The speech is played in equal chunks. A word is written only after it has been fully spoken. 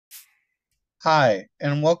Hi,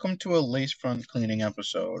 and welcome to a lace front cleaning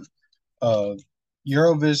episode of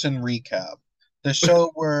Eurovision Recap, the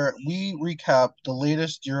show where we recap the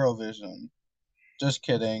latest Eurovision. Just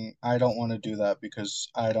kidding. I don't want to do that because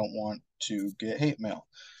I don't want to get hate mail.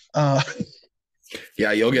 Uh,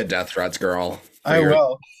 Yeah, you'll get death threats, girl, for I your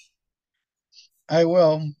will. I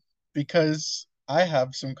will because uh, I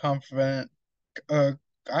have some claims,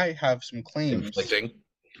 inflicting.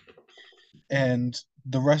 and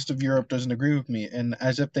the rest of Europe doesn't agree with me, and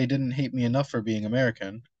as if they didn't hate me enough for being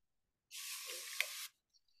American.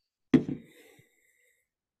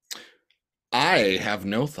 I have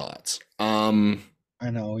no thoughts. I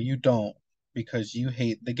know you don't because you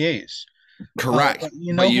hate the gays. Correct. But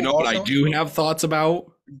you But know you who know what I also? do have thoughts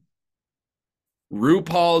about?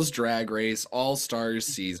 RuPaul's Drag Race All Stars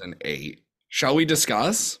Season 8. Shall we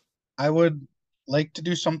discuss? I would like to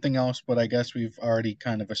do something else, but I guess we've already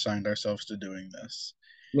kind of assigned ourselves to doing this.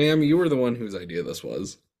 Ma'am, you were the one whose idea this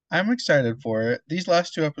was. I'm excited for it. These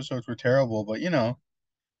last two episodes were terrible, but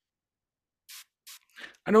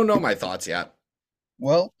I don't know my thoughts yet.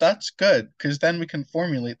 well, that's good because then we can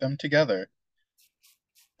formulate them together.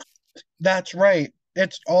 That's right.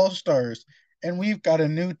 It's All Stars, and we've got a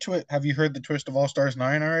new twist. Have you heard the twist of All Stars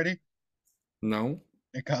 9 already? No?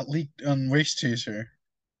 It got leaked on Waste Chaser.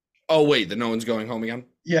 Oh, wait, the no one's going home again?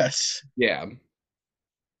 Yes. Yeah. Yep,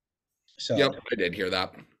 So I did hear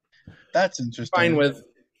that. that's Fine interesting. with.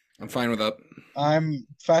 I'm fine with that. I'm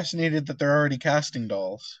fascinated that they're already casting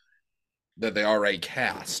dolls That they already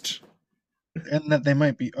cast. and that they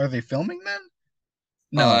might be. Are they filming then?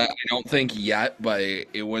 No. I don't think yet, but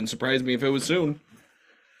it wouldn't surprise me if it was soon.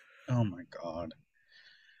 Oh my God.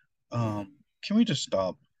 Can we just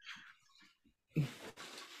stop?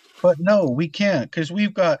 But no, we can't because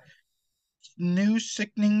we've got new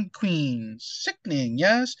sickening queens. Sickening,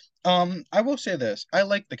 yes. I will say this. I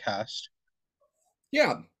like the cast.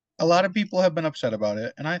 Yeah, A lot of people have been upset about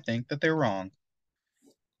it, and I think that they're wrong.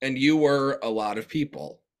 and you were a lot of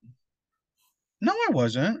people. No, I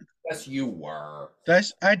wasn't. Yes, you were.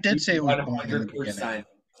 I did You say it was boring in the beginning. 100%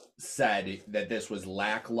 said that this was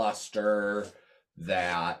lackluster,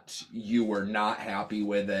 that you were not happy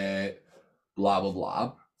with it, blah, blah,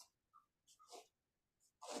 blah.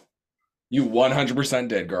 You 100%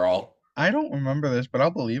 did, girl. I don't remember this, but I'll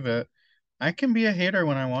believe it. I can be a hater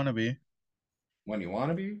when I want to be. When you want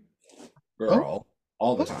to be, Oh, girl,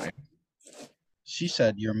 all the oh. time. She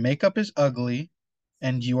said, your makeup is ugly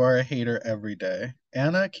and you are a hater every day.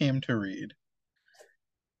 Anna came to read.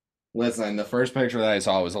 Listen, the first picture that I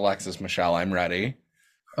saw was Alexis Michelle. I'm ready.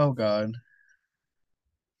 Oh, God.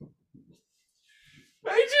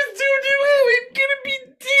 I just don't know how I'm gonna be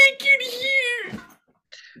taken here.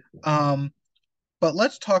 Um, but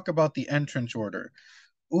let's talk about the entrance order.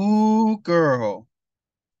 Ooh, girl.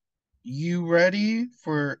 You ready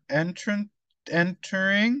for entering?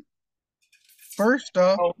 First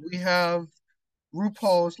up, Oh, we have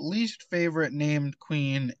RuPaul's least favorite named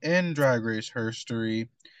queen in Drag Race history,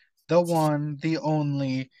 the one, the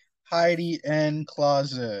only, Heidi N.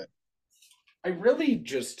 Closet. I really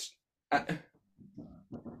just. I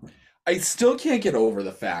still can't get over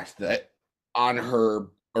the fact that on her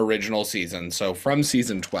original season, so from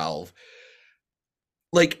season 12,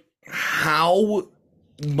 like how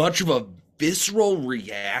much of a visceral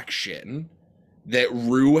reaction that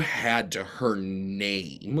Rue had to her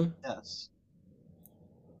name Yes.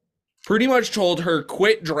 pretty much told her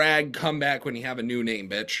quit drag, come back when you have a new name,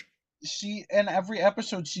 bitch. She in every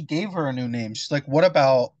episode she gave her a new name. She's like, "What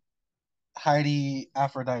about Heidi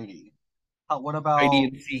Aphrodite? What Heidi about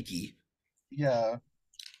and Siki. yeah?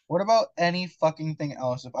 What about any fucking thing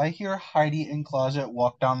else? If I hear Heidi in closet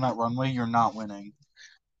walk down that runway, you're not winning."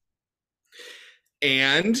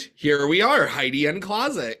 And here we are, Heidi and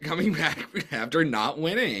Closet coming back after not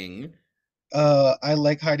winning. I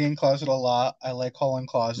like Heidi in closet a lot. I like Hall in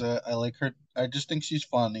closet. I like her. I just think she's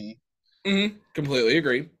funny. Completely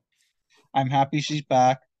agree. I'm happy she's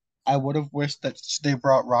back. I would have wished that they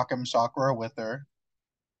brought Rock'em Sakura with her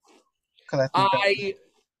because I think that I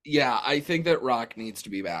Yeah, I think that Rock needs to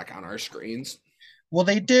be back on our screens. well,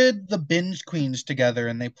 they did the binge queens together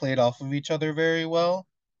and they played off of each other very well.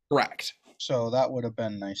 Correct. So that would have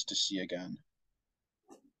been nice to see again.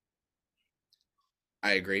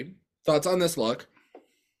 I agree. Thoughts on this look?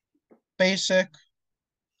 Basic.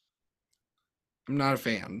 I'm not a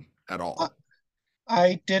fan at I, all.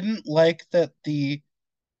 I didn't like that the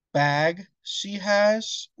bag she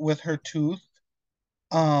has with her tooth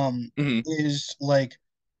Mhm. is like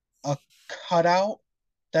a cutout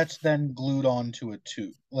that's then glued onto a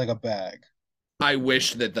tooth, like a bag. I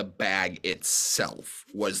wish that the bag itself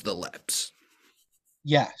was the lips.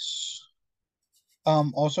 Yes.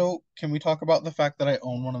 Also, can we talk about the fact that I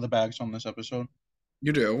own one of the bags on this episode?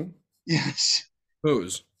 You do? Yes.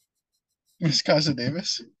 Whose? Miss Casa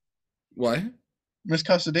Davis. What? Miss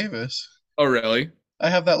Casa Davis. Oh, really? I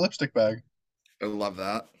have that lipstick bag. I love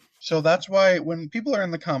that. So that's why when people are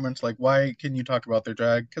in the comments like, why can you talk about their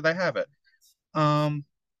drag? Because I have it. Um,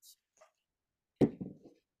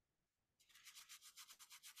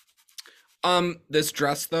 This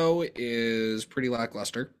dress though is pretty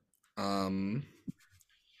lackluster. Um,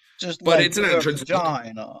 just but like it's an your entrance look.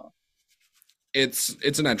 vagina.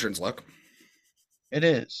 It's an entrance look. It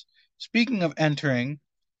is. Speaking of entering,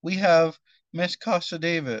 we have Miss Casa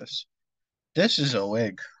Davis. This is a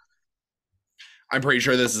wig. I'm pretty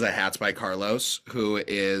sure this is a Hats by Carlos, who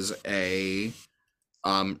is a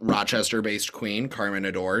Rochester-based queen, Carmen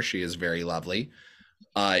Adore. She is very lovely.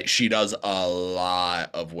 She does a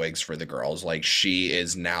lot of wigs for the girls. Like she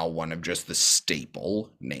is now one of just the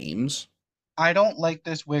staple names. I don't like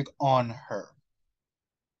this wig on her.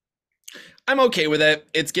 I'm okay with it.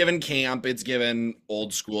 It's given camp. It's given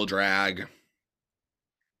old school drag.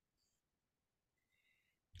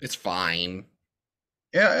 It's fine.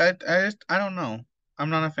 Yeah, I don't know. I'm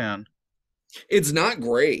not a fan. It's not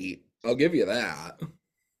great. I'll give you that.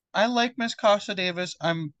 I like Miss Casa Davis.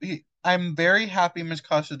 I'm very happy Miss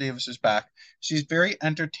Casa Davis is back. She's very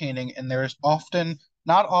entertaining, and there is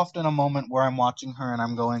not often a moment where I'm watching her and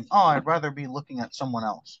I'm going, oh, I'd rather be looking at someone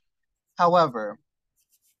else. However,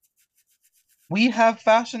 we have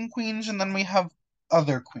fashion queens and then we have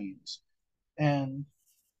other queens. And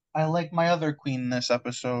I like my other queen this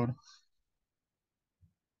episode.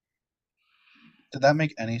 Did that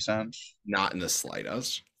make any sense? Not in the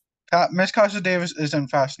slightest. Miss Casa Davis isn't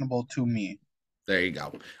fashionable to me. There you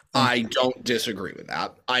go. Thank I you. don't disagree with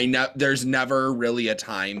that. There's never really a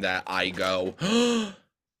time that I go, oh,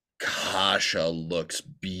 Kasha looks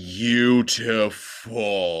beautiful.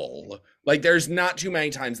 Like there's not too many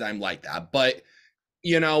times that I'm like that, but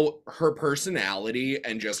her personality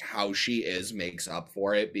and just how she is makes up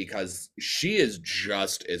for it because she is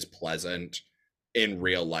just as pleasant in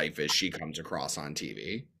real life as she comes across on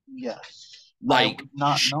TV. Yes. I Like would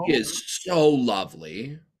not she know. is so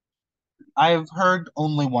lovely. I've heard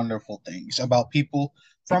only wonderful things about people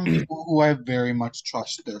from people who I very much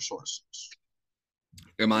trust their sources.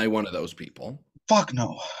 Am I one of those people? Fuck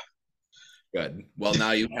no. Good. Well,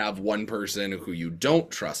 now you have one person who you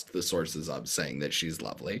don't trust the sources of saying that she's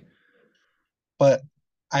lovely. But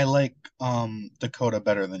I like Dakota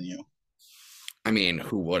better than you. I mean,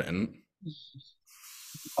 who wouldn't?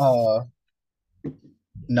 Uh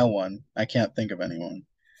no one. I can't think of anyone.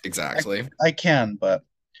 I Exactly. I can, but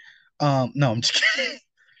no, I'm just kidding.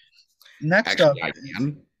 Next up Actually, I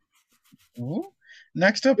can. Ooh.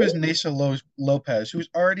 Next up is Nasa Lopez, who's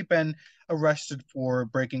already been arrested for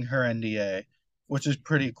breaking her NDA, which is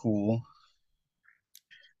pretty cool.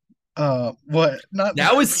 What? Not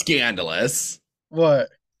That was scandalous what?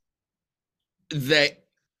 that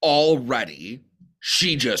already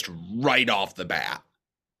she just right off the bat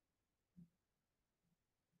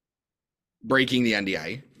breaking the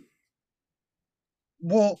NDA.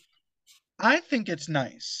 Well, I think it's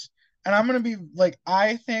nice, and I'm gonna be like,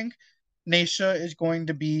 I think Nasha is going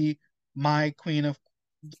to be my queen of.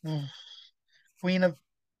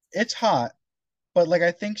 It's hot, but like,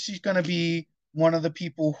 I think she's gonna be one of the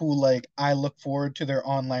people who like I look forward to their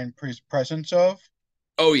online presence of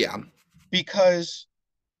Oh yeah. because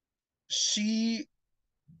she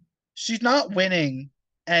she's not winning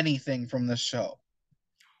anything from this show.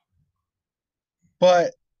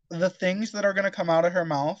 But the things that are going to come out of her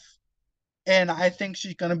mouth, and I think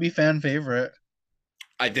she's going to be fan favorite.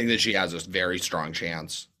 I think that she has a very strong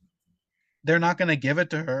chance. They're not going to give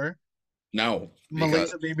it to her. No, because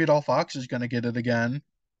Malaysia Baby Doll Fox is going to get it again.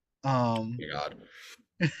 oh my God.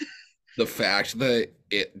 The fact that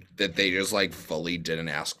they just like fully didn't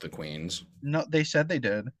ask the queens. No, they said they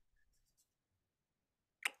did.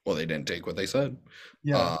 Well, they didn't take what they said.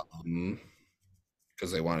 Yeah.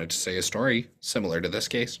 Because they wanted to say a story similar to this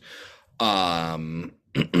case. I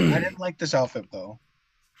didn't like this outfit though.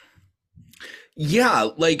 Yeah,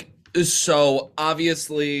 like so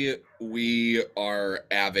obviously we are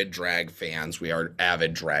avid drag fans. We are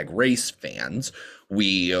avid drag race fans.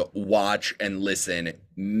 We watch and listen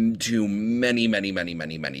to many, many, many,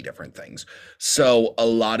 many, many different things. So a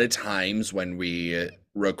lot of times when we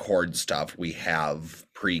record stuff, we have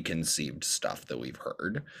preconceived stuff that we've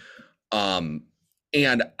heard. Um,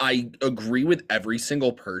 and I agree with every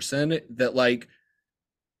single person that like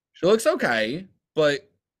she looks okay, but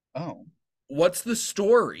Oh. what's the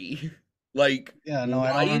story? Like, Yeah, no,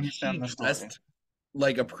 I why don't is she understand the story. dressed?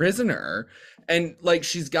 like a prisoner, and like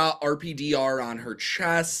she's got RPDR on her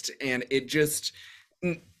chest, and it just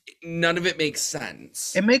none of it makes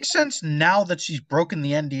sense. It makes sense now that she's broken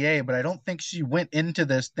the NDA, but I don't think she went into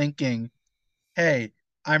this thinking, hey,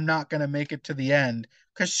 I'm not going to make it to the end,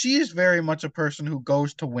 because she is very much a person who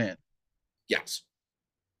goes to win. Yes,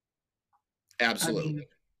 I mean, absolutely.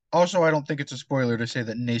 also, I don't think it's a spoiler to say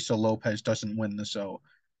that Nasa Lopez doesn't win the show.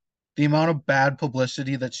 The amount of bad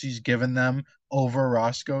publicity that she's given them over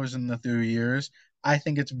Roscoe's in the 3 years, I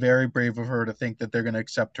think it's very brave of her to think that they're going to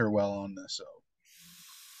accept her well on this show.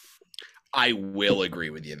 I will agree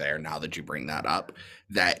with you there now that you bring that up,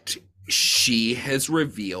 that she has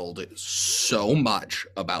revealed so much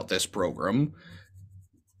about this program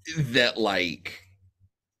that like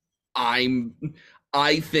I'm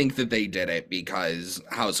I think that they did it because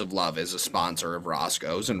House of Love is a sponsor of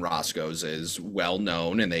Roscoe's, and Roscoe's is well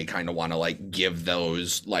known, and they kind of want to like give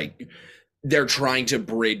those like they're trying to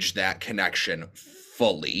bridge that connection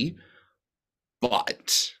fully,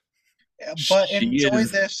 but But she enjoy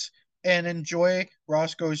is this and enjoy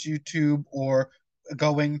Roscoe's YouTube or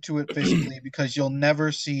going to it physically because you'll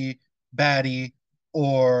never see Batty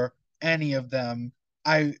or any of them.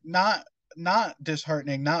 I not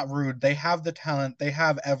disheartening, not rude. They have the talent, they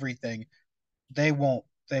have everything. They won't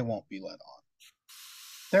be let on.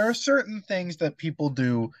 There are certain things that people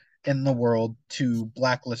do in the world to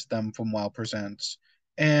blacklist them from WoW Presents.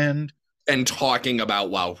 And and talking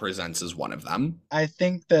about WoW Presents is one of them. I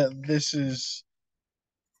think that this is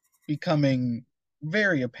becoming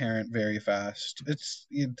very apparent very fast.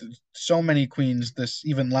 So many queens this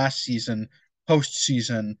even last season,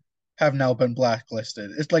 postseason, have now been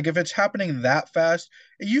blacklisted. It's like if it's happening that fast,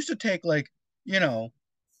 it used to take like, you know,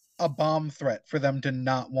 a bomb threat for them to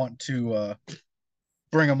not want to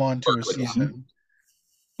bring them onto a Work with them. season.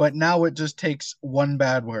 But now it just takes one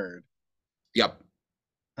bad word. Yep,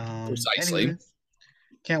 precisely. Anyways,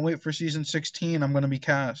 can't wait for season 16. I'm gonna be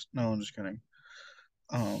cast. No, I'm just kidding.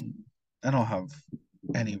 Um, I don't have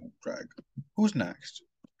any drag. Who's next?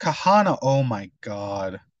 Kahana. Oh my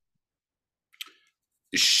god.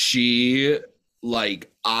 She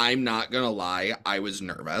like I'm not gonna lie, I was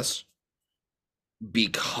nervous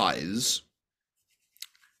because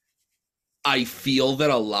I feel that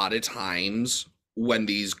a lot of times when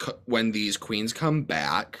these queens come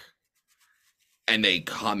back and they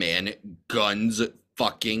come in guns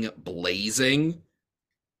fucking blazing,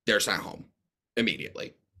 they're sent home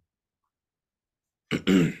immediately.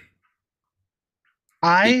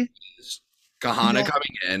 I Because Kahana feel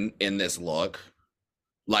coming in this look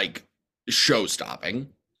like show stopping.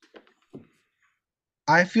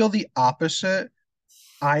 I feel the opposite.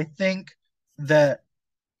 I think that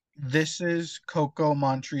this is Coco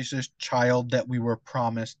Montrese's child that we were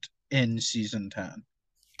promised in season 10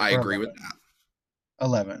 I or agree with 11. that.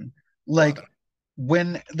 11. Like 11.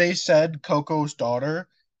 when they said Coco's daughter,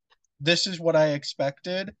 this is what I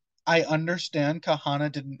expected. I understand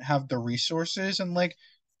Kahana didn't have the resources and like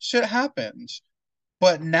shit happens.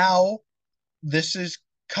 But now this is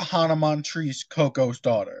Kahana Montrese, Coco's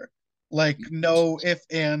daughter. Like no ifs,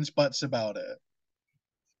 ands, buts about it.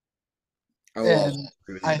 I will also And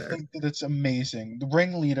agree with you I there. think that it's amazing. The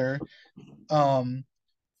ringleader, um,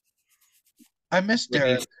 I miss Britney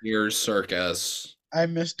Derek. Spears circus. I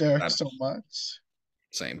miss Derek That so much.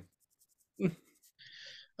 same.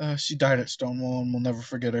 She died at Stonewall and we'll never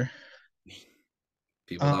forget her.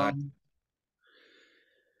 People die. Um,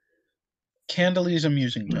 Candaly's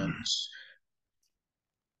amusing tins.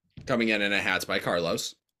 Coming in a hats by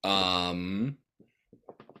Carlos. I'm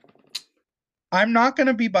not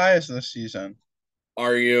gonna be biased this season.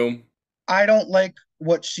 Are you? I don't like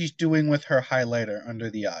what she's doing with her highlighter under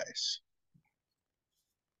the eyes.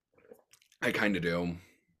 I kind of do.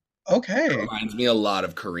 It Okay. reminds me a lot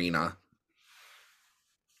of Karina.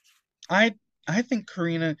 I I think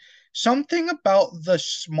Karina something about the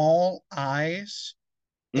small eyes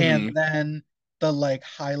and Hmm. then the like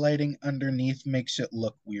highlighting underneath makes it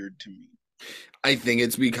look weird to me. I think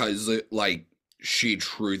it's because like she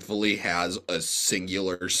truthfully has a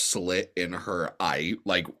singular slit in her eye.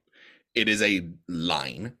 Like it is a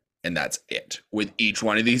line, and that's it. With each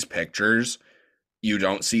one of these pictures, you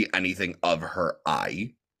don't see anything of her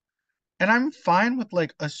eye. And I'm fine with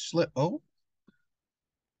like a slit. Oh,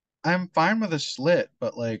 I'm fine with a slit,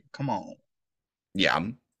 but like, come on, Yeah,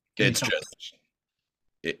 give me it's something. just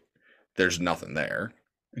it. There's nothing there.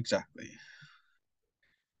 Exactly.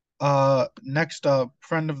 Next up,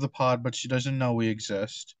 friend of the pod, but she doesn't know we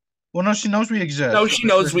exist. Well, no, she knows we exist. No, She she just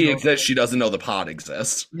knows doesn't we know. exist. She doesn't know the pod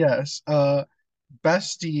exists. Yes.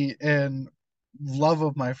 Bestie and love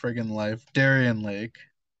of my friggin' life, Darian Lake.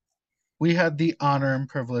 we had the honor and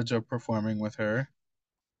privilege of performing with her,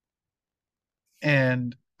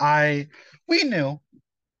 and we knew.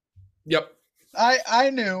 Yep. I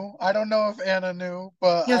knew. I don't know if Anna knew,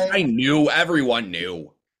 but Yes, I knew. Everyone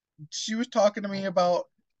knew. she was talking to me about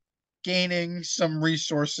gaining some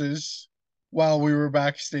resources while we were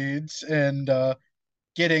backstage and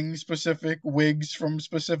getting specific wigs from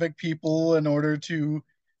specific people in order to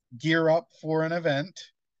gear up for an event.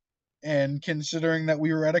 And considering that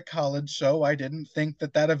we were at a college show, I didn't think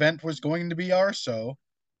that that event was going to be our show.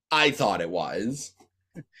 I thought it was.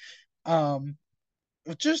 Um,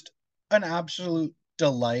 just an absolute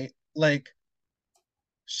delight. Like,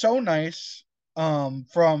 so nice.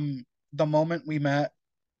 From the moment we met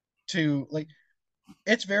to like,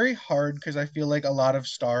 it's very hard because I feel like a lot of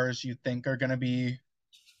stars you think are gonna be.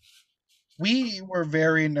 We were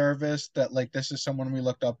very nervous that like this is someone we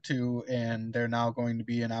looked up to and they're now going to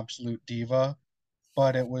be an absolute diva,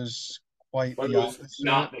 but it was quite But the it was opposite.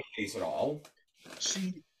 not the case at all.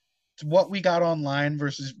 She what we got online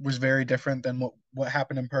versus was very different than what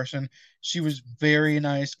happened in person. She was very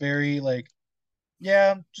nice, very like,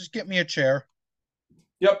 yeah, just get me a chair.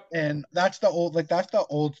 Yep. And that's the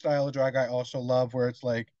old style of drag I also love where it's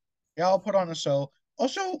like, yeah, I'll put on a show.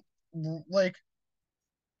 Also, like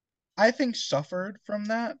I think suffered from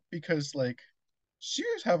that because like she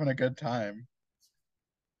was having a good time.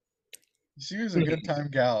 She was a good time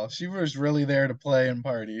gal. She was really there to play and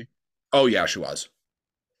party. Oh yeah, she was.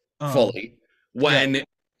 Um, Fully. yeah, When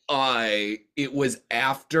I it was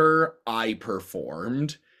after I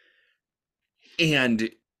performed and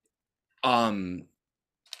um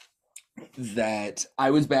that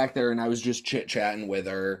I was back there and I was just chit-chatting with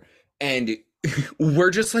her and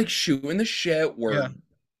we're just like shooting the shit. We're yeah,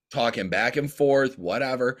 talking back and forth,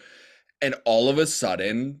 whatever. And all of a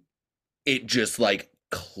sudden, it just like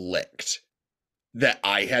clicked that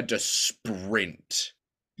I had to sprint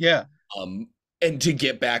yeah. um and to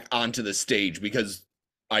get back onto the stage because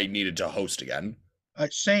I needed to host again.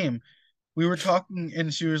 Same. We were talking,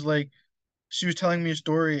 and she was telling me a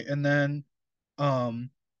story, and then, um,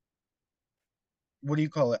 what do you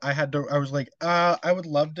call it? I was like, I would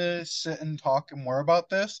love to sit and talk more about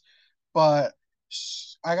this, but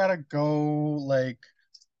I gotta go, like,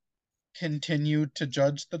 continue to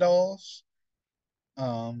judge the dolls.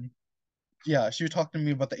 Um, yeah, she was talking to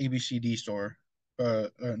me about the ABCD store,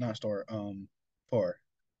 not store, tour.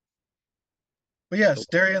 But yes,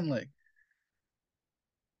 Darian Lake.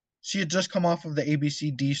 She had just come off of the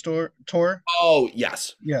ABCD store tour. Oh,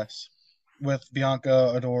 yes. Yes, with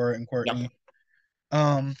Bianca, Adore, and Yep. Courtney.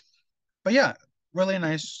 Um, but yeah, really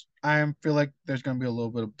nice. I feel like there's gonna be a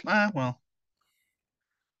little bit of well,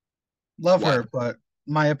 love What? her, but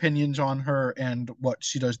my opinions on her and what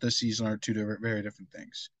she does this season are two different, very different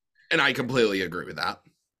things. And I completely agree with that.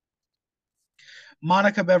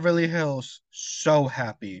 Monica Beverly Hills, so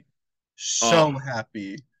happy, Oh, so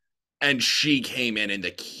happy. and she came in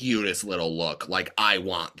the cutest little look. Like, I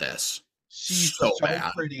want this She's so so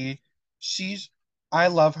bad. pretty. She's, I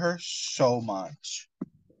love her so much.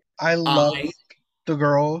 I love I, the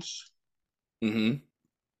girls, mm-hmm,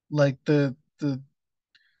 like the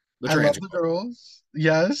I love trans the girl. girls.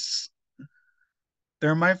 Yes,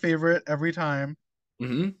 they're my favorite every time.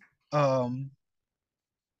 Mm-hmm. Um,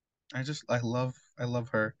 I love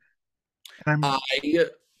her. And I'm I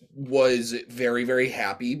was very, very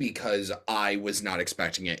happy because I was not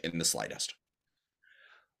expecting it in the slightest.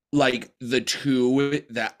 Like, the two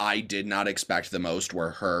that I did not expect the most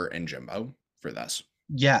were her and Jimbo for this.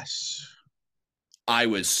 yes. I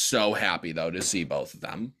was so happy, though, to see both of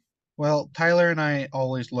them. Well, Tyler and I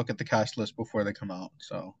always look at the cast list before they come out,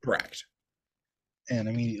 so Correct. and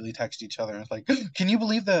immediately text each other and it's like, can you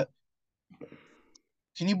believe that?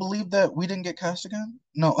 Can you believe that we didn't get cast again?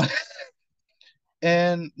 No.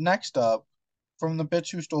 And next up, from the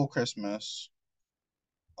bitch who stole Christmas,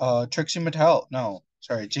 Trixie Mattel. No,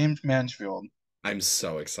 sorry, James Mansfield. I'm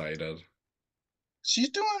so excited. She's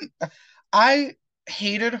doing. I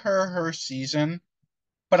hated her season,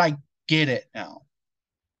 but I get it now.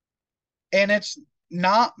 And it's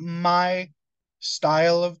not my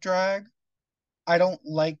style of drag. I don't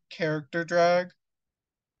like character drag,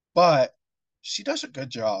 but she does a good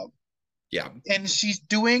job. Yeah. And she's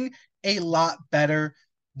doing a lot better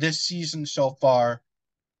this season so far,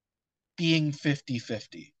 being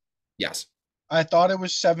 50-50. Yes. I thought it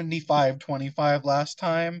was 75-25 last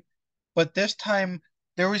time, but this time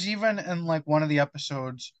there was even in like one of the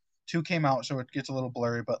episodes, two came out, so it gets a little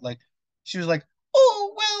blurry, but like she was like,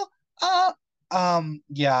 "Oh, well,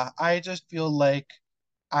 yeah, I just feel like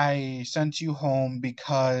I sent you home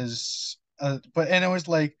because but and it was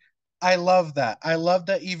like I love that. I love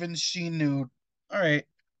that even she knew, all right,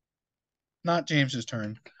 not James's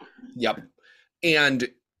turn. Yep. And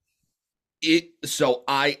so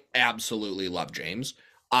I absolutely love James.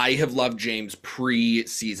 I have loved James pre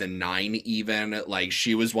season 9, even. Like,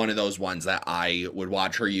 she was one of those ones that I would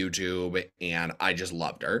watch her YouTube and I just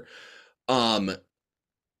loved her. Um,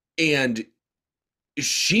 and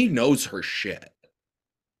she knows her shit.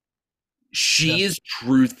 Yeah. She is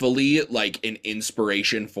truthfully like an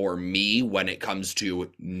inspiration for me when it comes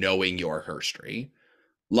to knowing your history.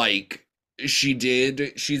 Like, she's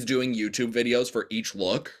doing YouTube videos for each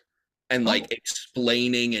look and Oh, like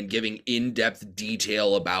explaining and giving in-depth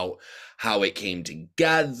detail about how it came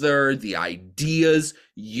together, the ideas.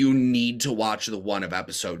 You need to watch the one of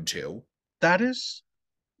episode 2. that is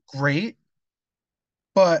great,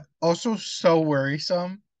 but also so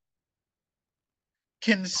worrisome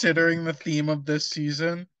considering the theme of this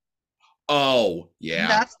season. Oh, yeah.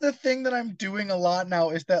 That's the thing that I'm doing a lot now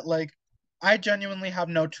is that like I genuinely have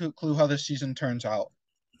no clue how this season turns out.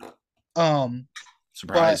 Um,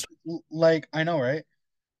 but Surprised. like I know, right?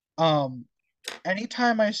 Um,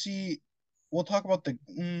 anytime I see, we'll talk about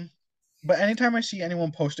but anytime I see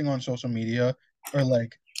anyone posting on social media or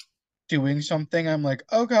like doing something, I'm like,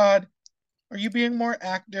 oh God, are you being more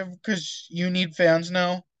active because you need fans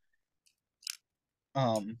now?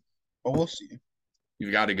 Um, but we'll see.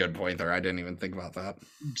 You've got a good point there. I didn't even think about that.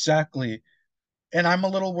 Exactly. And I'm a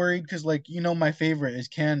little worried because, like, my favorite is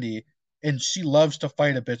Candy, and she loves to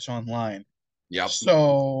fight a bitch online. Yep.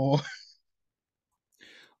 So,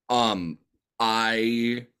 Um,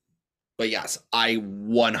 I But yes, I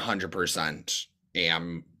 100%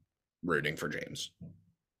 am rooting for James.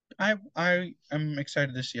 I am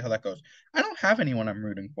excited to see how that goes. I don't have anyone I'm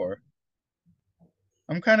rooting for.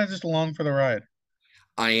 I'm kind of just along for the ride.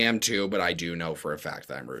 I am too, but I do know for a fact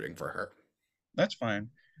that I'm rooting for her. That's fine.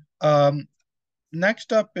 Um,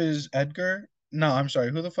 Next up is Edgar. No, I'm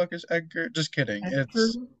sorry. Who the fuck is Edgar? Just kidding. Edgar?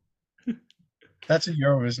 That's a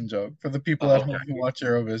Eurovision joke for the people at Oh, home who okay. watch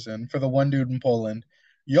Eurovision. For the one dude in Poland,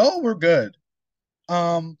 y'all were good.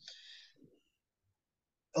 Um,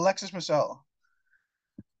 Alexis Michelle.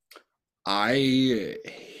 I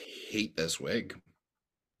hate this wig,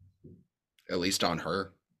 at least on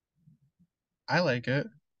her. I like it.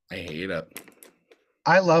 I hate it.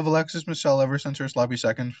 I love Alexis Michelle ever since her sloppy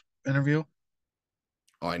second interview.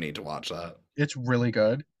 Oh, I need to watch that. It's really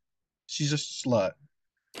good. She's a slut.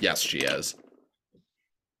 Yes, she is.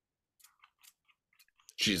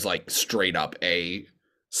 She's like straight up a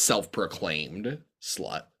self proclaimed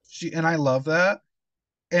slut. I love that.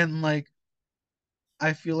 And like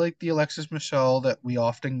I feel like the Alexis Michelle that we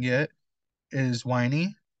often get is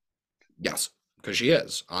whiny. Yes, because she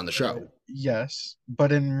is on the show. Yes,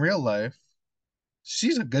 but in real life,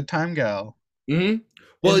 she's a good time gal. Hmm.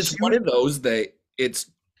 Well, And it's she one of those that it's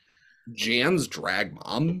Jan's drag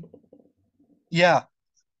mom. yeah,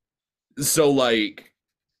 So like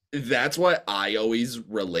that's what I always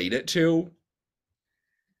relate it to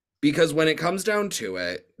because when it comes down to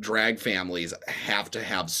it, drag families have to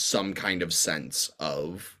have some kind of sense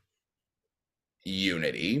of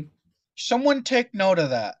unity. someone take note of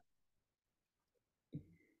that.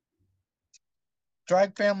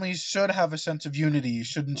 Drag families should have a sense of unity. You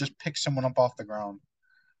shouldn't just pick someone up off the ground.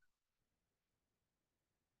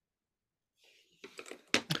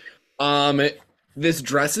 Um this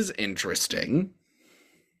dress is interesting.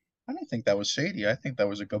 I don't think that was shady. I think that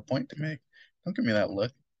was a good point to make. Don't give me that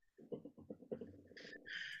look.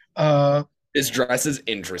 Uh, This dress is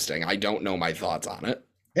interesting. I don't know my thoughts on it,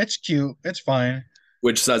 it's cute. It's fine.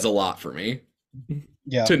 which says a lot for me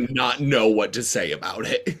Yeah. to not know what to say about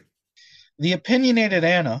it. The opinionated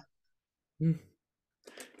Anna.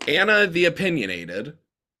 Anna the opinionated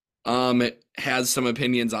has some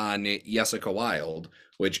opinions on Jessica Wilde,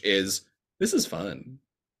 which is this is fun.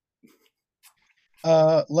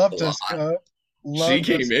 Love A lot. Jessica. She Love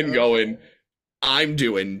came in Jessica. going, I'm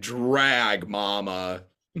doing drag, mama.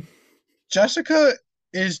 Jessica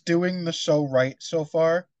is doing the show right so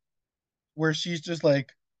far, where she's just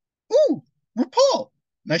like, "Ooh, RuPaul,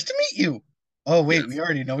 nice to meet you." Oh wait, we Yes.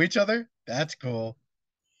 already know each other. That's cool.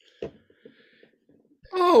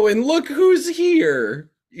 Oh, and look who's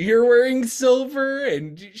here. You're wearing silver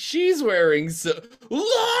and she's wearing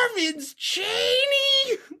Lawrence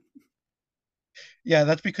Cheney. Yeah,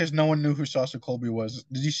 that's because no one knew who Sasha Colby was.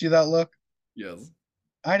 Did you see that look? Yes,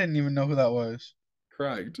 I didn't even know who that was.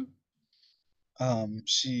 correct. A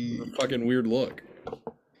She, fucking weird look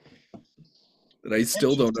that I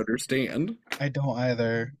still don't interesting. understand. I don't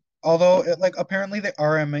either. Although, like, apparently the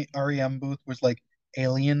REM booth was like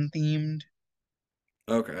alien themed,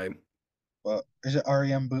 Okay. but Is it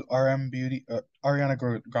RM Beauty?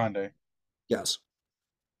 Grande. Yes.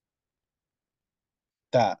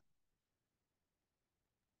 That.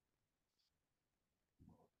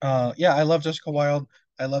 Yeah, I love Jessica Wilde.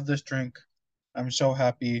 I love this drink. I'm so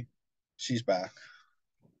happy she's back.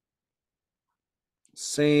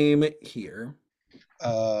 Same here.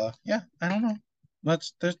 Yeah, I don't know.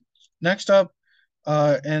 Let's this next up,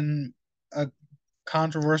 in a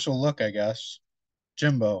controversial look, I guess.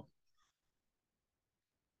 Jimbo.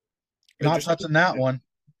 Not Interesting. touching that one.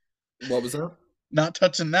 What was that? Not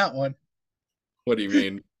touching that one. What do you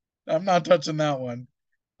mean? I'm not touching that one.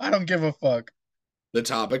 I don't give a fuck. The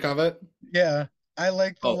topic of it? Yeah, I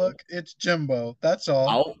like the Oh, look. It's Jimbo. That's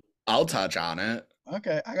all. I'll touch on it.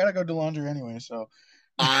 Okay, I gotta go do laundry anyway, so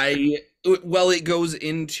I well, it goes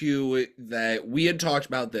into that we had talked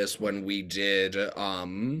about this when we did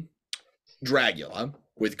Dragula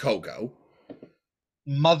with Coco,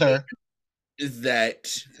 mother.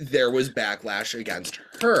 that there was backlash against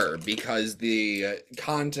her because the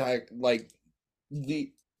contact, like,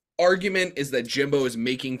 the argument is that Jimbo is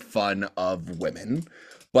making fun of women,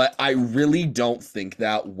 but I really don't think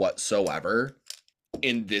that whatsoever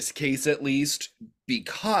in this case, at least,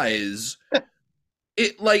 because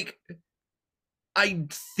it, like, I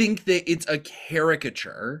think that it's a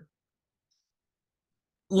caricature.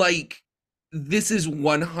 Like, this is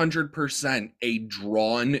 100% a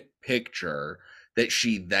drawn picture that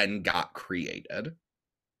she then got created.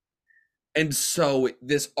 And so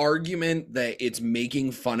this argument that it's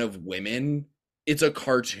making fun of women, it's a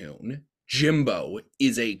cartoon. Jimbo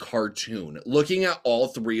is a cartoon. Looking at all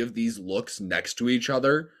three of these looks next to each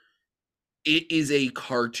other, it is a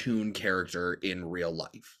cartoon character in real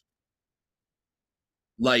life.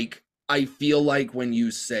 Like, I feel like when you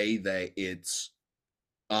say that it's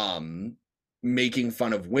making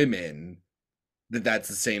fun of women, that's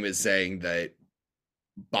the same as saying that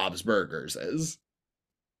Bob's Burgers is.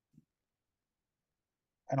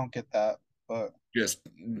 I don't get that, but Just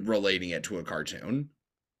relating it to a cartoon.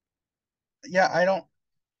 yeah, I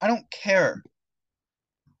don't care.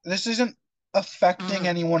 This isn't affecting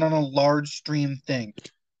anyone on a large stream thing.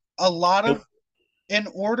 A lot Nope. of in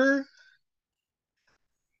order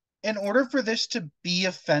in order for this to be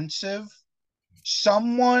offensive,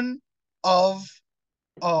 someone of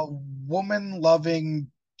a woman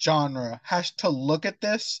loving genre has to look at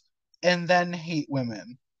this and then hate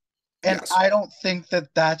women. And Yes. I don't think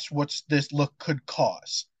that that's what this look could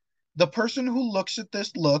cause. The person who looks at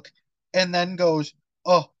this look and then goes,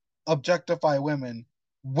 oh, objectify women,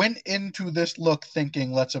 went into this look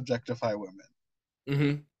thinking, let's objectify women.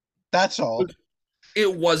 Mm-hmm. That's all.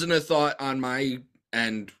 It wasn't a thought on my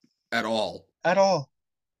end at all. At all.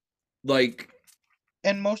 Like,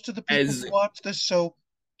 And most of the people as who watch this show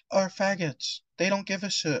are faggots. They don't give a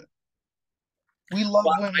shit. We love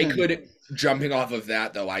I women. could, jumping off of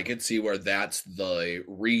that though, I could see where that's the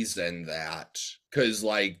reason that, because,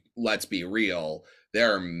 like, let's be real,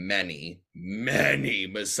 there are many, many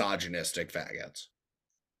misogynistic faggots.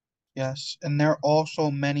 Yes. And there are also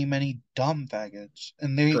many, many dumb faggots.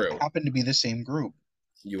 And they True. happen to be the same group.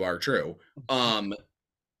 You are true.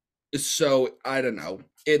 So I don't know.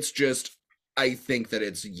 It's just, I think that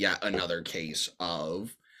it's yet another case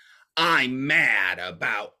of I'm mad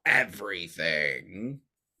about everything.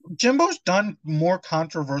 Jimbo's done more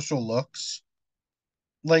controversial looks.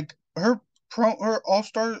 Like her All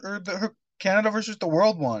Star her Canada versus the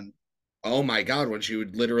World one. Oh my god, when she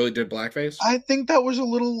literally did blackface? I think that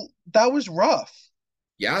was rough.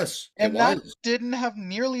 Yes, it And that was. didn't have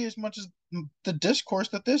nearly as much as the discourse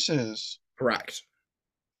that this is. Correct.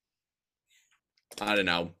 I don't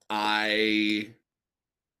know.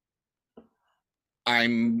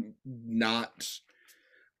 I'm not,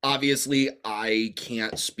 obviously I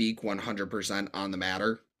can't speak 100% on the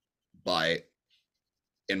matter, but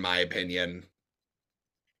in my opinion,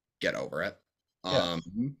 get over it. Yeah.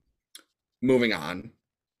 Moving on.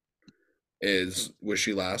 Was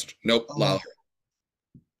she last? Nope. Oh,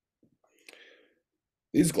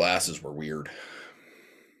 These glasses were weird.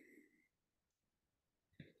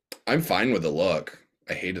 I'm fine with the look.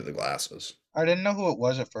 I hated the glasses. I didn't know who it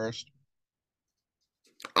was at first.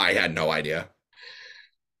 I had no idea.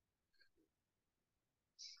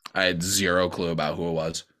 I had zero clue about who it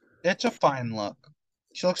was. It's a fine look.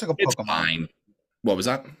 She looks like a It's Pokemon. fine. What was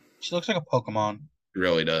that? She looks like a Pokemon. It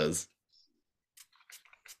really does.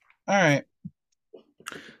 All right.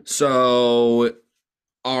 So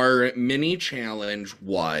our mini challenge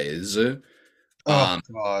was Oh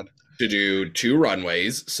God. to do 2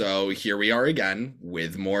 runways. So here we are again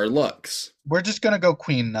with more looks. We're just gonna go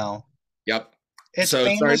Queen now. Yep. It's So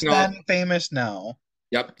famous starting off, then, famous now.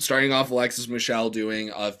 Yep, starting off Alexis Michelle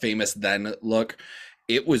doing a famous then look.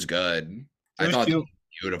 It was good. It I was thought that cute. was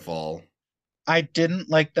beautiful. I didn't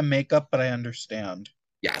like the makeup, but I understand.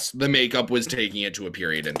 Yes, the makeup was taking it to a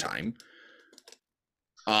period in time.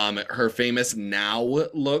 Her famous now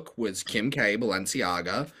look was Kim K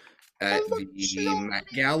Balenciaga at the Met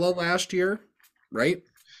Gala last year, right?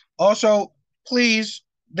 Also, please,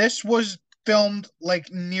 this was filmed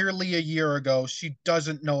like nearly a year ago. She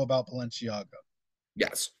doesn't know about Balenciaga.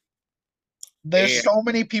 Yes. There's And so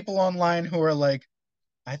many people online who are like,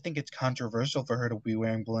 I think it's controversial for her to be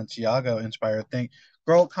wearing Balenciaga inspired thing.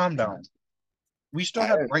 Girl, calm down. We still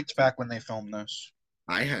had I, rights back when they filmed this.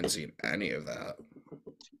 I hadn't seen any of that.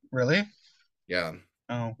 Really? Yeah.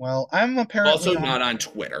 Oh, well, I'm apparently Also on not on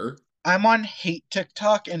Twitter. I'm on hate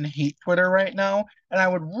TikTok and hate Twitter right now, and I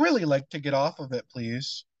would really like to get off of it,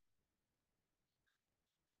 please.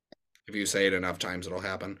 If you say it enough times, it'll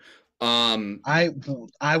happen. Um, I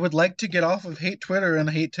I would like to get off of hate Twitter and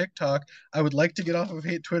hate TikTok. I would like to get off of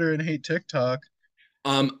hate Twitter and hate TikTok.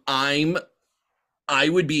 I'm I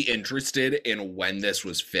would be interested in when this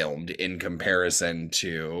was filmed in comparison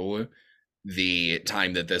to the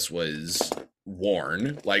time that this was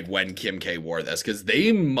worn, like when Kim K wore this, because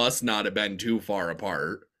they must not have been too far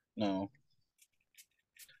apart. No.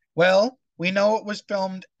 Well, we know it was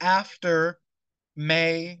filmed after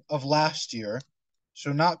May of last year,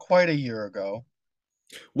 so not quite a year ago.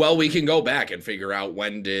 Well, we can go back and figure out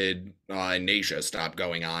when did Naisha stop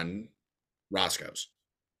going on Roscoe's.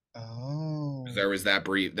 Oh. There was that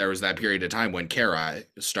period of time when Kara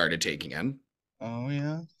started taking in, Oh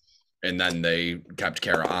yeah. and then they kept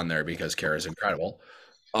Kara on there because Kara's incredible.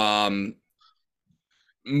 Um,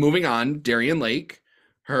 Moving on, Darian Lake,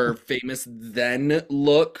 her famous then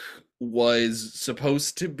look was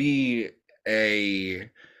supposed to be a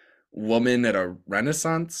woman at a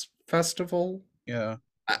Renaissance festival. Yeah,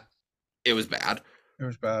 Uh, It was bad. it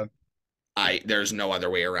was bad. There's no other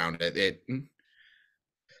way around it.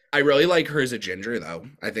 I really like her as a ginger though.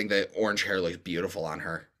 I think that orange hair looks beautiful on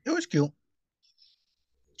her. It was cute.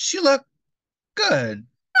 She looked good.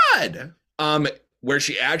 Good. Where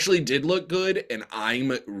she actually did look good, and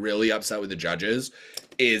I'm really upset with the judges,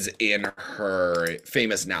 is in her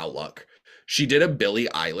famous now look. She did a Billie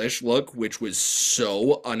Eilish look, which was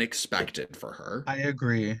so unexpected for her. I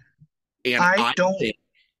agree. And I I don't think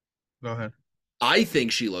Go ahead. I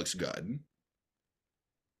think she looks good.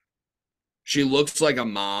 She looks like a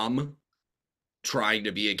mom trying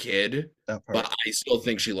to be a kid, That part. but I still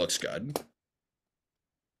think she looks good.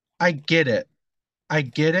 I get it. I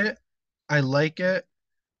get it. I like it.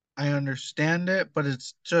 I understand it, but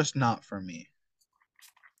it's just not for me.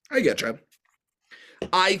 I get you.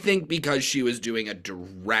 I think because she was doing a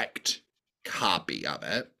direct copy of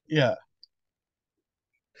it, Yeah.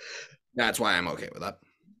 that's why I'm okay with it.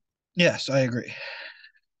 Yes, I agree.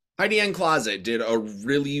 Heidi N Closet did a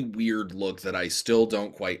really weird look that I still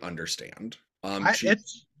don't quite understand. I She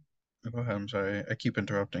it's Go ahead, I'm sorry. I keep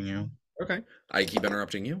interrupting you. okay. I keep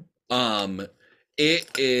interrupting you. It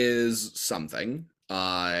is something.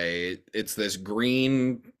 It's this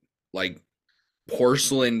green like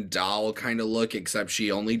porcelain doll kind of look, except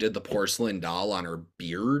she only did the porcelain doll on her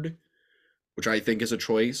beard, which I think is a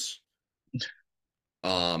choice.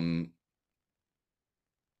 Um,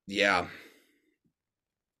 yeah.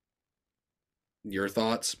 Your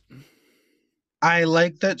thoughts? I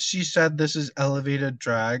like that she said this is elevated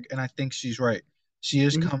drag, and I think she's right. She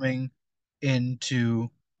is Mhm. coming into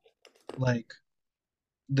like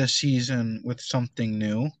the season with something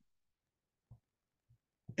new,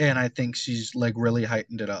 and I think she's like really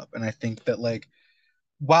heightened it up. And I think that like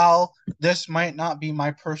while this might not be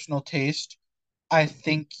my personal taste, I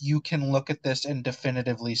think you can look at this and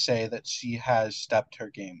definitively say that she has stepped her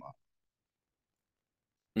game up.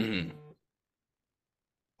 Mhm.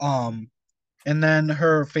 Um, and then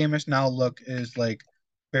her famous now look is like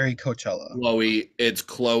very Coachella. It's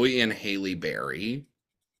Chloe and Haley Berry.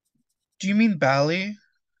 Do you mean Bally?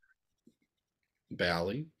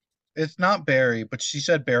 Bally. It's not Barry, but she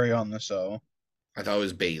said Barry on the show. I thought it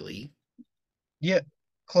was Bailey. Yeah,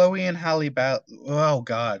 Chloe and Halle Bailey. Oh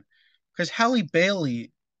God, because Halle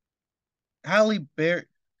Berry.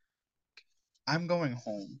 I'm going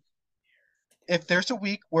home. If there's a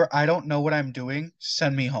week where I don't know what I'm doing,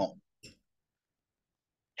 send me home.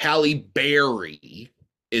 Halle Berry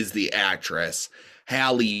is the actress.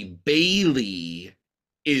 Halle Bailey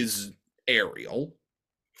is Ariel.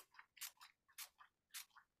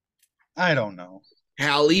 I don't know.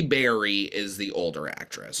 Halle Berry is the older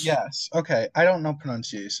actress. Yes. Okay. I don't know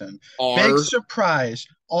pronunciation. Big R surprise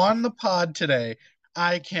on the pod today.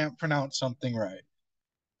 I can't pronounce something right.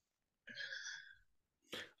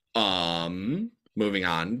 Moving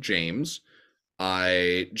on, James.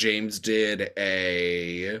 I James did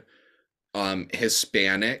a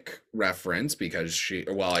Hispanic reference because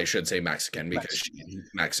well, I should say Mexican because Mexican. she's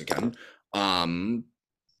Mexican. Um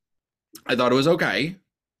I thought it was okay.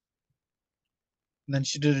 And then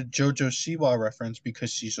she did a JoJo Siwa reference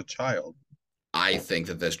because she's a child. I think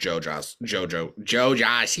that this Jojo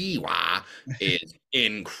Siwa is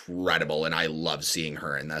incredible, and I love seeing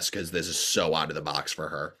her in this because this is so out of the box for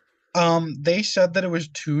her. They said that it was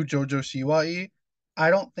too JoJo Siwa-y. I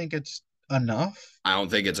don't think it's enough. I don't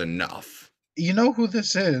think it's enough. You know who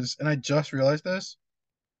this is, and I just realized this.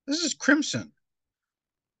 This is Crimson.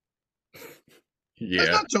 That's Yeah,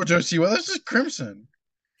 not JoJo Siwa. This is Crimson.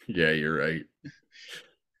 yeah, you're right.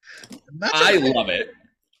 Imagine I love it.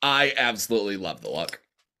 I absolutely love the look.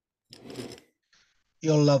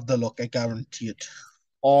 you'll love the look. I guarantee it.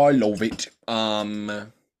 I love it.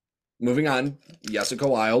 Moving on. Jessica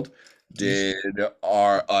Wilde Yes. did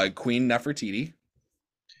our Queen Nefertiti.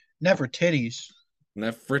 Never titties.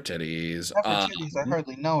 Nefertiti's. Never titties. I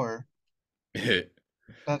hardly know her. It,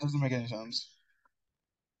 That doesn't make any sense.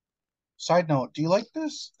 Side note, do you like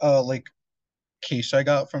this like case I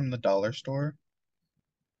got from the dollar store?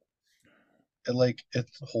 It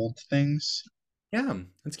holds things. yeah,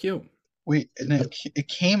 that's cute. Wait, and it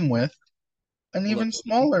came with an A even little bee.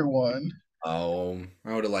 smaller one. Oh,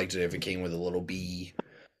 I would have liked it if it came with a little bee.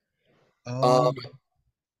 Um, Oh,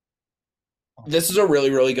 this is a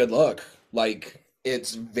really, really good look. Like,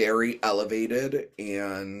 it's very elevated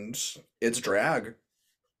and it's drag.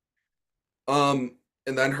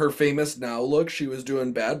 And then her famous now look, she was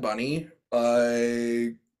doing Bad Bunny.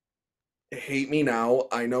 I hate me now.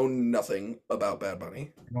 I know nothing about Bad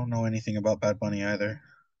Bunny. I don't know anything about Bad Bunny either.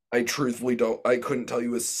 I truthfully don't. I couldn't tell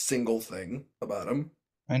you a single thing about him.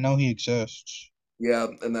 I know he exists. Yeah,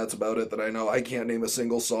 and that's about it that I know. I can't name a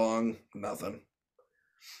single song. Nothing.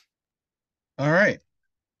 All right.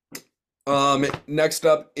 Next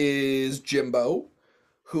up is Jimbo,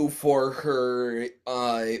 who for her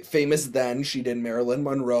famous then she did Marilyn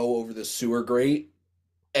Monroe over the sewer grate,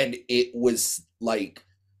 and it was like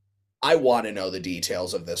I want to know the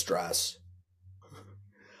details of this dress.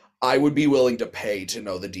 I would be willing to pay to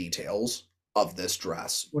know the details of this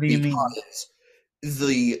dress What do you mean? because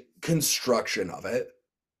the construction of it,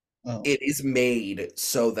 Oh, it is made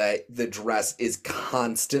so that the dress is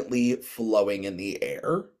constantly flowing in the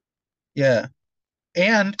air. yeah.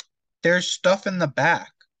 And there's stuff in the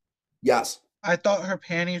back. Yes. I thought her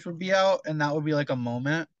panties would be out and that would be like a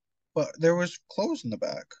moment, but there was clothes in the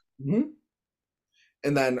back. Mhm.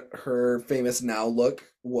 And then her famous now look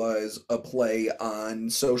was a play on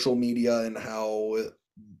social media and how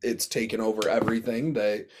it's taken over everything.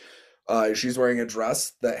 That she's wearing a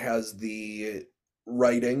dress that has the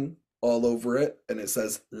writing all over it, and it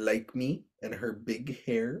says "like me," and her big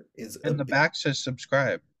hair is a And the big. back says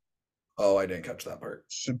subscribe. Oh, I didn't catch that part.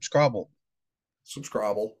 Subscribe.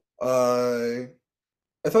 Subscribe.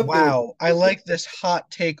 I thought there was. Wow, I like this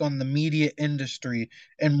hot take on the media industry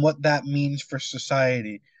and what that means for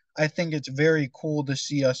society. I think it's very cool to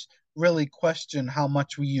see us really question how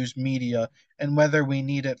much we use media and whether we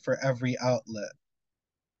need it for every outlet.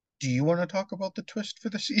 Do you want to talk about the twist for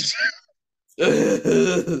the season?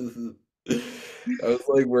 I was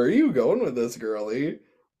like, where are you going with this, girly?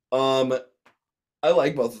 Um, I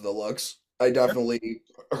like both of the looks. I definitely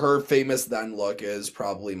her famous then look is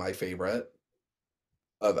probably my favorite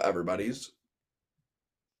of everybody's.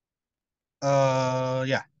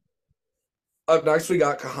 Yeah. Up next we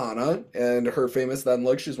got Kahana and her famous then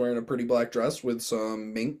look. She's wearing a pretty black dress with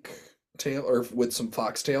some mink tail or with some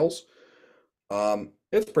foxtails.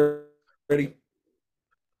 It's pretty.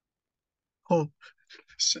 Oh,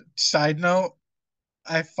 side note,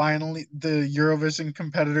 the Eurovision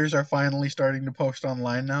competitors are finally starting to post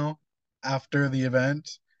online now after the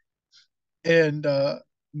event. And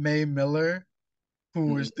May Miller,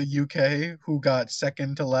 who was Mhm. the UK, who got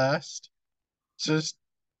second to last, just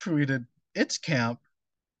tweeted, "It's camp."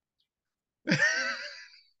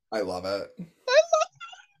 I love it.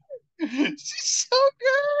 She's so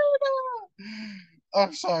good.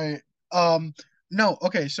 I'm sorry. No,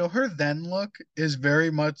 okay, so her then look is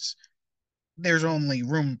very much there's only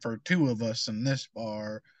room for two of us in this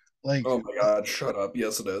bar. Like Oh my god, shut up.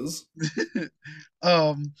 Yes, it is.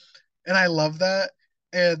 um and I love that.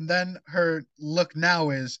 And then her look now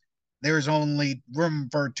is there's only room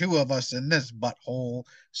for two of us in this butthole.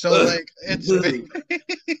 So like it's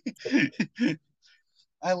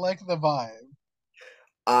I like the vibe.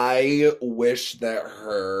 I wish that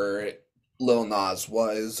her Lil Nas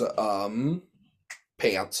was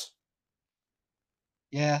pants.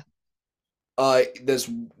 Yeah. This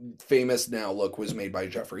famous now look was made by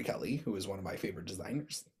Jeffrey Kelly, who is one of my favorite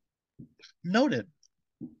designers. Noted.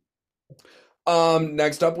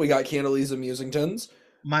 Next up we got Candelisa Musingtons.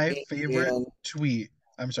 My favorite And tweet.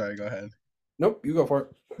 I'm sorry, go ahead. nope, you go for it.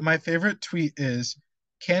 My favorite tweet is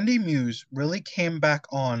Candy Muse really came back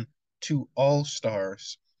on to All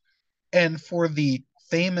Stars. And for the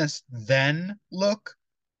famous then look,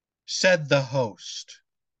 said the host.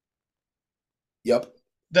 Yep.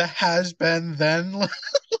 The has been then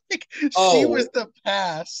like she was Oh, the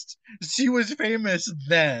past. She was famous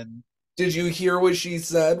then. did you hear what she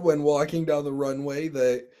said when walking down the runway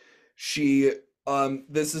that she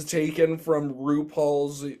this is taken from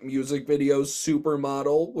RuPaul's music video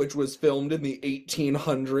Supermodel, which was filmed in the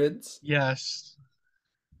 1800s. Yes.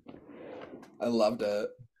 I loved it.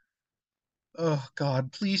 Oh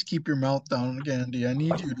God, please keep your mouth down, Candy. I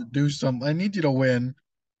need you to do something. I need you to win.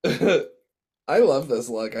 I love this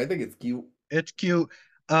look. I think it's cute. It's cute.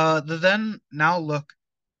 The then now look.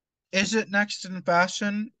 Is it next in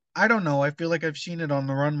fashion? I don't know. I feel like I've seen it on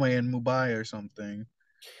the runway in Mumbai or something.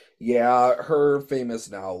 Yeah, her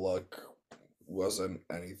famous now look wasn't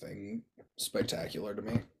anything spectacular to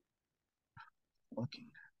me. Okay.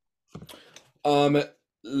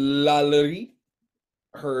 Lallery,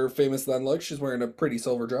 her famous then look, she's wearing a pretty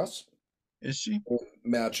silver dress, Is she?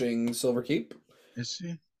 matching silver cape. Is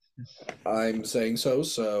she? I'm saying so,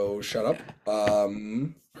 so shut up.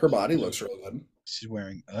 Her body looks really good. She's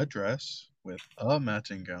wearing a dress with a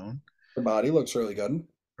matching gown. Her body looks really good.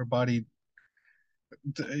 Her body.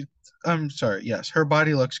 I'm sorry. Yes, her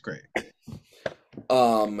body looks great.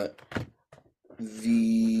 Um,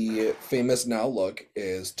 the famous now look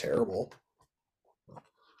is terrible.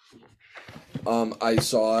 I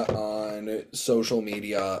saw on social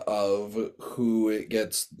media of who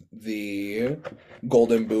gets the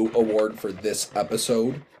Golden Boot Award for this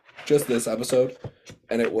episode, just this episode,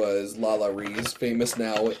 and it was Lala Ree's famous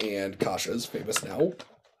now and Kasha's famous now.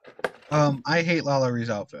 I hate Lalaury's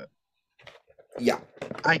outfit. Yeah,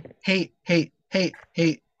 I hate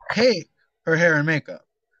her hair and makeup.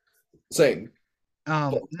 same.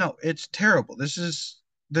 No, it's terrible. This is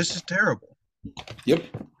terrible. Yep,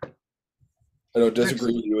 I don't Next,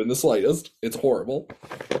 disagree with you in the slightest. It's horrible.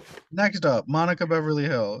 next up, Monica Beverly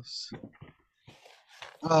Hills.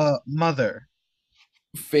 Mother.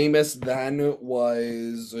 Famous then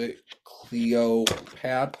was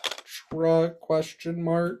Cleopatra question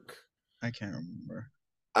mark. I can't remember.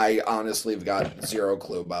 I honestly have got zero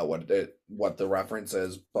clue about what the reference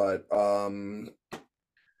is, but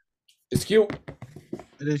it's cute.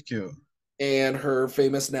 It is cute. And her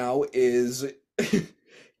famous now is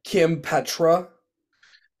Kim Petra.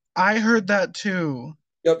 I heard that too.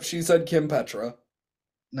 Yep, she said Kim Petra.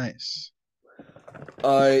 Nice.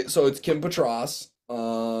 So it's Kim Petras.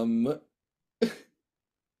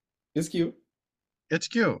 It's cute. It's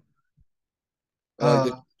cute. I like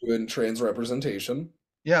that Uh, she's doing trans representation.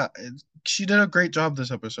 yeah, she did a great job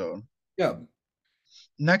this episode. Yeah.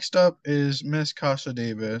 Next up is Miss Kasha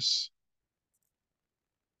Davis.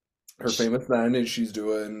 Her famous then is she's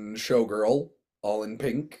doing Showgirl, all in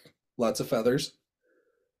pink, lots of feathers.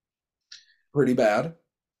 Pretty bad.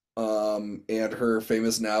 And her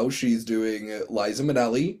famous now, she's doing Liza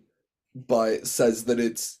Minnelli, but says that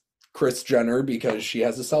it's Kris Jenner because she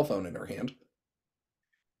has a cell phone in her hand.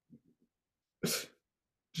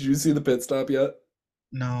 Did you see the pit stop yet?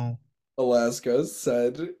 No. Alaska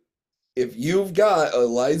said, if you've got a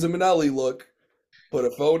Liza Minnelli look, put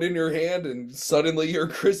a phone in your hand and suddenly you're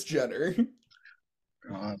Kris Jenner.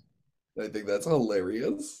 God. I think that's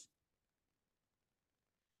hilarious.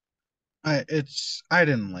 I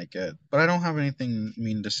didn't like it, but I don't have anything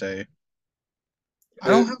mean to say. I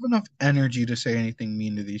don't have enough energy to say anything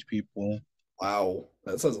mean to these people. Wow,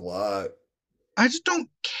 that says a lot. I just don't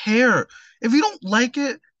care. If you don't like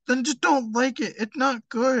it, then just don't like it. It's not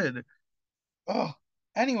good. Oh.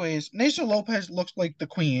 Anyways, Naysha Lopez looks like the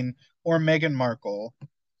Queen or Meghan Markle.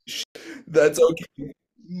 That's okay.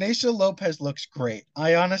 Naysha Lopez looks great.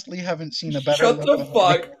 I honestly haven't seen a better Shut look the on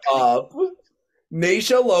fuck up.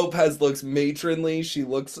 Naysha Lopez looks matronly. She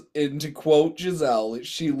looks, and to quote Giselle,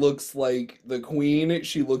 she looks like the queen.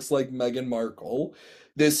 She looks like Meghan Markle.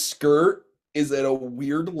 This skirt is at a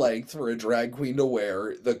weird length for a drag queen to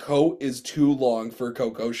wear. The coat is too long for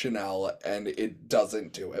Coco Chanel, and it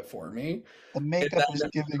doesn't do it for me. The And makeup is then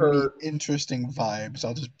giving me her interesting vibes.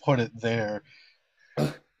 I'll just put it there.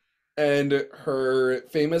 and her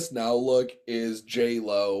famous now look is J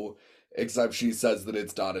Lo, except she says that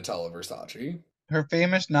it's Donatella Versace. Her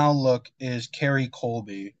famous now look is Carrie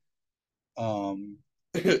Colby.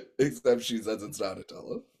 Except she says it's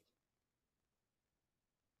Donatella.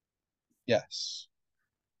 Yes.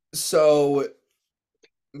 So,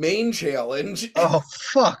 main challenge Oh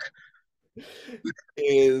fuck.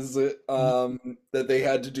 is that they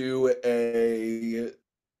had to do a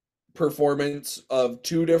performance of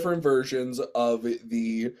two different versions of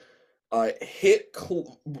the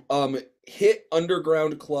hit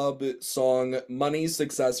underground club song Money,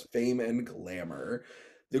 Success, Fame, and Glamour.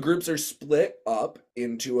 The groups are split up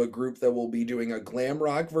into a group that will be doing a glam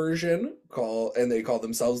rock version and they call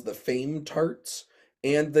themselves the Fame Tarts,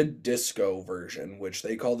 and the disco version, which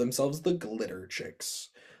they call themselves the Glitter Chicks.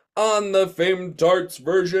 On the Fame Tarts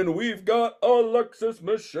version, we've got Alexis,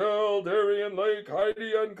 Michelle, Darian Lake,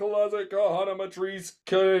 Heidi and Kalazika, Hannah Matrice,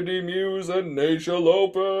 Kennedy Muse, and Naisha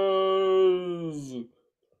Lopez. Do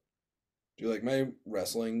you like my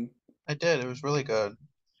wrestling? I did. It was really good.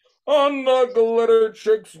 On the Glitter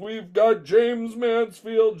Chicks, we've got James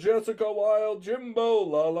Mansfield, Jessica Wilde, Jimbo,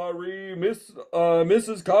 Lala Ree,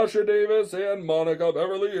 Mrs. Kasha Davis, and Monica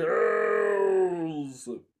Beverly Hills.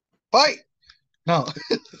 Fight. No.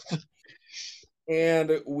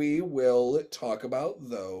 And we will talk about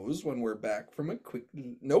those when we're back from a quick.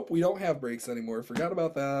 Nope, we don't have breaks anymore. Forgot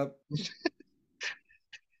about that.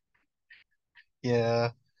 Yeah.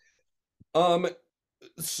 Um,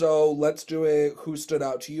 so let's do a who stood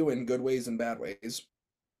out to you in good ways and bad ways.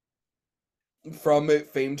 From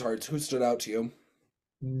Fame Tarts, who stood out to you?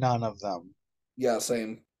 None of them. Yeah,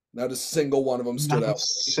 same. Not a single one of them stood Not a out.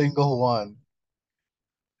 single one.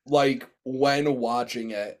 Like when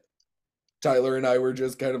watching it, Tyler and I were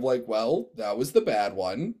just kind of like, well, that was the bad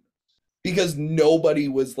one. Because nobody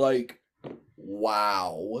was like,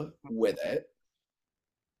 wow, with it.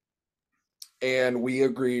 And we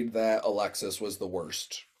agreed that Alexis was the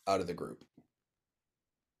worst out of the group.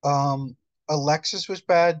 Um, Alexis was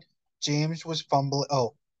bad. James was fumbling.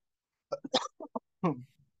 Oh,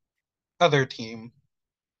 other team.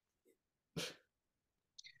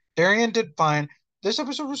 Darian did fine. This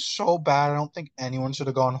episode was so bad. I don't think anyone should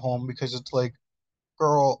have gone home because it's like,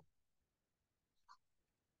 girl,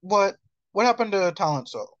 what? What happened to talent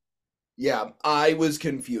show? Yeah, I was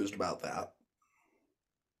confused about that.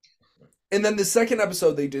 And then the second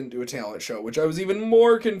episode, they didn't do a talent show, which I was even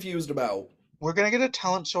more confused about. We're gonna get a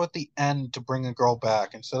talent show at the end to bring a girl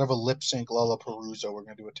back instead of a lip sync Lollapalooza. We're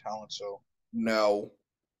gonna do a talent show. No.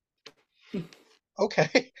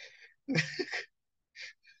 Okay,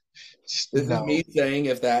 just This is me no. saying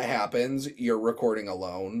if that happens, you're recording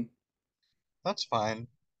alone. That's fine.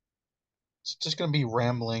 It's just gonna be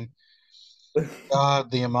rambling.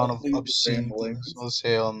 God, the amount of Please obscene things ramblings. was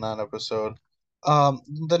hailed in that episode.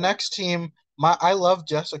 The next team, I love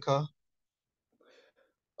Jessica.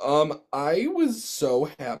 I was so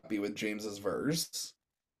happy with James's verse.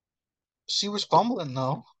 She was fumbling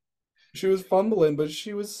though. She was fumbling, but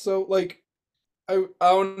she was so like I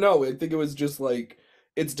don't know. I think it was just like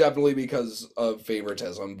it's definitely because of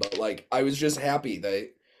favoritism, but like I was just happy that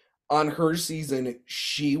on her season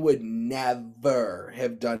she would never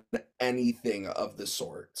have done anything of the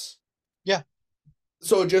sorts. Yeah,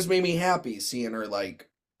 So it just made me happy seeing her like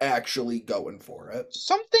actually going for it.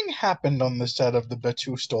 something happened on the set of The Bitch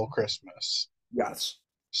Who Stole Christmas. Yes.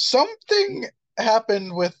 Something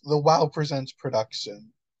happened with the WoW Presents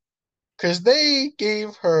production because they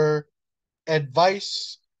gave her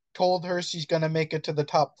advice, told her she's gonna make it to the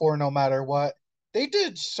top four no matter what. They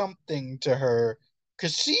did something to her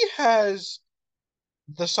because she has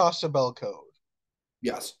the Saucebell code.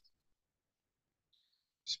 Yes.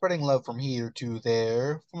 Spreading love from here to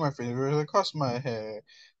there, from my fingers across my hair.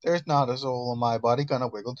 There's not a soul in my body gonna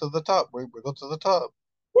wiggle to the top, wiggle to the top.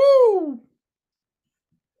 Woo!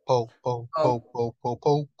 Po po po Um, po po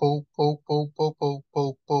po po po po po po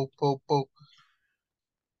po po po po.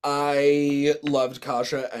 I loved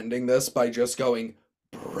Kasha ending this by just going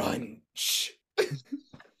brunch.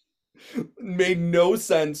 Made no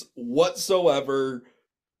sense whatsoever,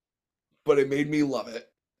 but it made me love it.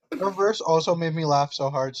 Her verse also made me laugh so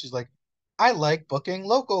hard. She's like, I like booking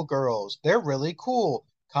local girls. They're really cool.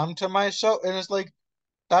 Come to my show. And it's like,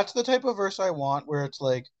 that's the type of verse I want where it's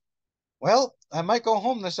like, well, I might go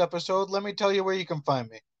home this episode. Let me tell you where you can find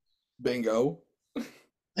me. Bingo.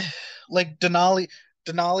 Like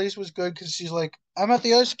Denali's was good because she's like, I'm at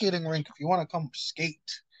the ice skating rink if you want to come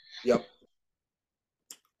skate. Yep.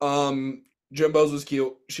 Um, Jimbo's was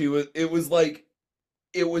cute.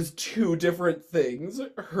 It was two different things.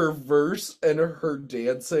 Her verse and her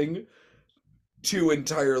dancing, two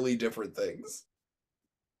entirely different things.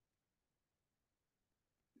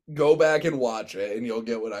 Go back and watch it and you'll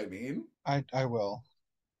get what I mean. I will.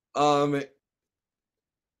 Um,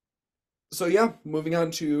 so yeah, moving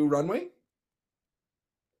on to Runway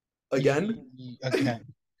again. Again.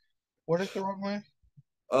 What is the runway?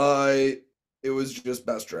 Uh, it was just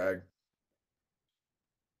best drag.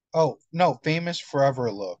 Oh, no, famous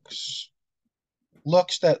forever looks.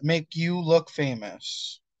 Looks that make you look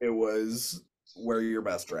famous. It was wear your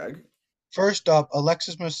best drag. First up,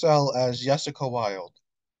 Alexis Marcel as Jessica Wilde,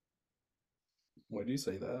 Why do you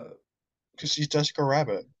say that? because she's Jessica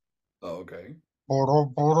Rabbit. Oh, okay. Boro,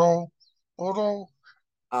 boro, boro.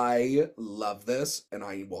 I love this and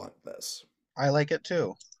I want this. I like it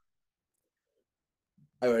too.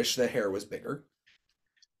 I wish the hair was bigger.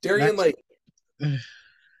 Darian, Next, like,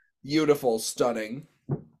 beautiful, stunning.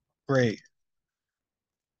 great.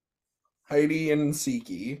 Heidi and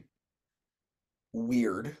Siki,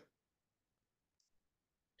 weird.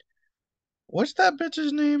 What's that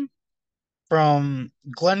bitch's name? From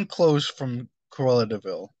Glenn Close from Cruella de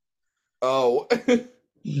Vil. Oh, I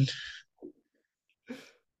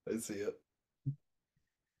see it.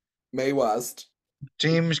 Mae West.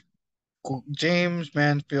 James James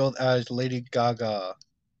Mansfield as Lady Gaga.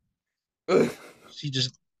 She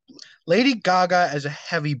just Lady Gaga as a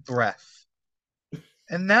heavy breath.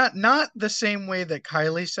 And that not the same way that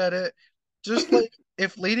Kylie said it. Just like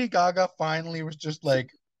if Lady Gaga finally was just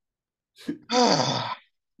like, ah,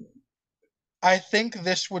 I think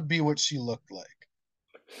this would be what she looked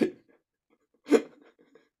like.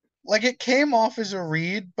 Like it came off as a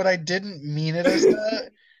read, but I didn't mean it as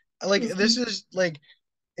that. Like this is like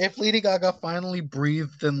if Lady Gaga finally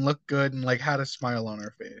breathed and looked good and like had a smile on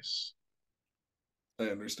her face. I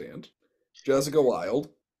understand. Jessica Wilde,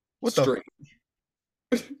 What the straight.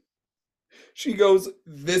 She goes,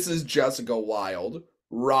 "This is Jessica Wilde,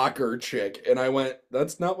 rocker chick," and I went,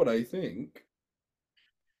 "That's not what I think."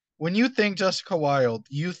 when you think Jessica Wilde,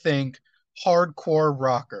 you think hardcore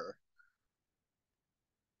rocker.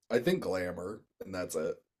 I think glamour, and that's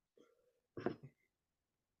it.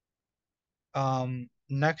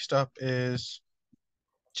 Next up is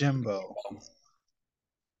Jimbo.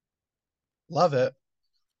 Love it.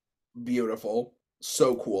 Beautiful,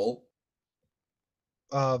 so cool.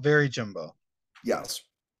 Very Jimbo. Yes,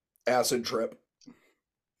 acid trip.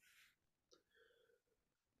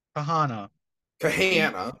 Kahana.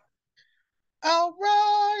 Kahana. I'll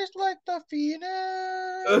rise like the phoenix.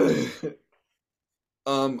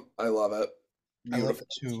 I love it. I love Beautiful, it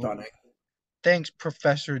too. stunning. Thanks,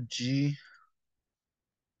 Professor G.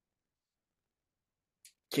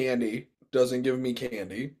 Candy doesn't give me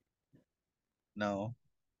candy. No.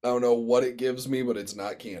 I don't know what it gives me, but it's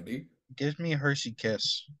not candy. Gives me a Hershey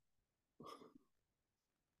kiss.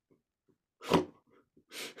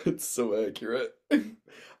 It's so accurate.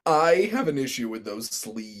 I have an issue with those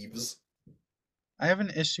sleeves. I have an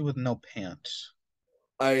issue with no pants.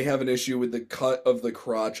 I have an issue with the cut of the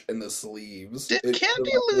crotch and the sleeves. Did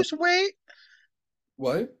Candy lose weight?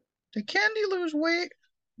 What? Did Candy lose weight?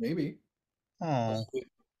 Maybe. Oh,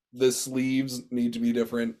 The sleeves need to be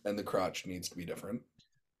different and the crotch needs to be different.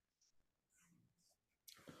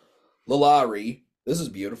 Lalari, this is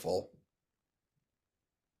beautiful.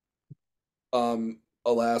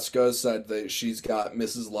 Alaska said that she's got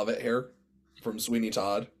Mrs. Lovett hair from Sweeney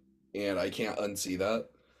Todd, and I can't unsee that.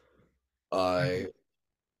 I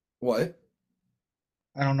what?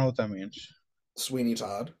 I don't know what that means. Sweeney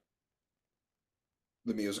Todd,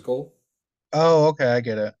 the musical. Oh, okay, I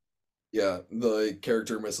get it. Yeah, the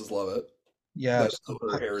character Mrs. Lovett. That's Yes, how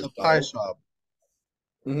her hair is the pie styled. shop.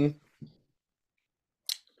 Hmm.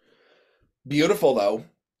 Beautiful though.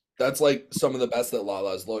 That's like some of the best that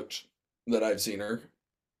Lala's looked that I've seen her.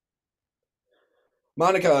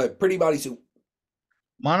 Monica, pretty bodysuit.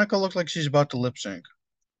 Monica looks like she's about to lip sync.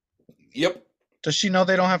 Yep. Does she know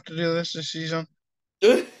they don't have to do this season?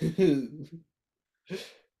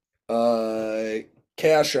 uh,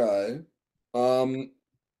 Kasha. Um,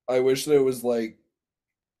 I wish there was like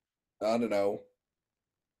I don't know.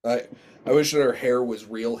 I I wish that her hair was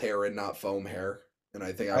real hair and not foam hair, and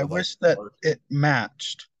I think I I would like wish that more. it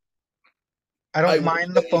matched. I I don't wish mind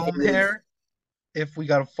the that if it foam was hair if we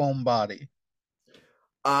got a foam body.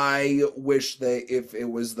 I wish that if it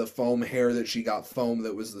was the foam hair that she got foam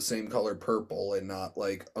that was the same color purple and not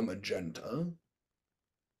like a magenta.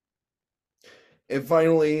 And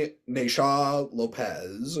finally, Nesha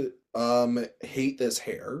Lopez. Hate this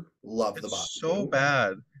hair. Love the It's so bodysuit.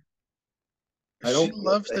 bad. I She don't get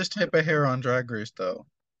loves it. this type of hair on Drag Race, though.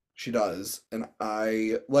 She does. And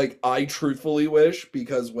I truthfully wish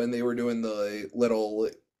because when they were doing the little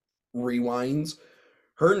rewinds,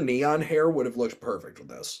 her neon hair would have looked perfect with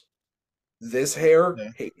this. This hair,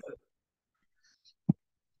 Yeah. hate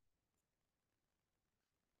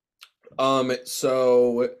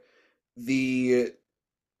so the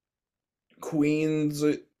queens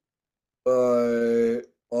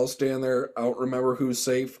I'll stand there. I don't remember who's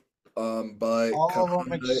safe. But All of them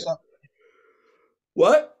Kahana. except.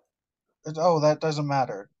 What? Oh, that doesn't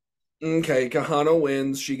matter. Okay, Kahana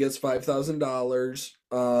wins. She gets $5,000.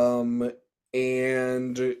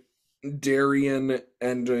 And Darian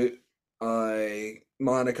and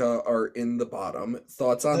Monica are in the bottom.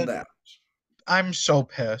 Thoughts on That that? I'm so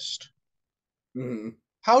pissed. Hmm.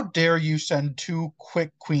 How dare you send two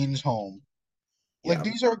quick queens home? Like Yeah.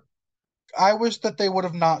 these are. I wish that they would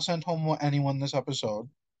have not sent home anyone this episode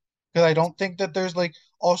because I don't think that there's like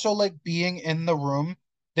also like being in the room.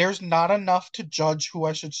 There's not enough to judge who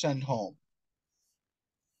I should send home.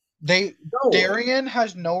 They No. Darian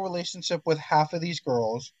has no relationship with half of these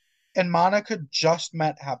girls, and Monica just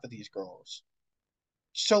met half of these girls.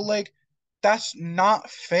 So like that's not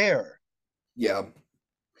fair. Yeah.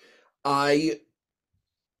 I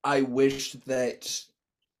I wish that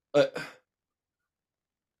uh,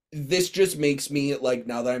 this just makes me like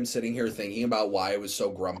now that I'm sitting here thinking about why I was so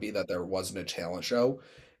grumpy that there wasn't a talent show.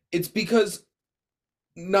 It's because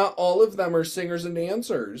not all of them are singers and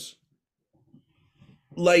dancers.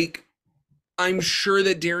 Like I'm sure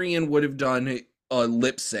that Darian would have done a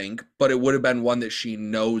lip sync, but it would have been one that she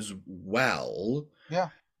knows well. Yeah,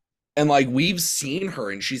 And like we've seen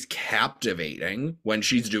her and she's captivating when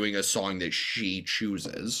she's doing a song that she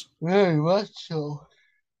chooses. very much so.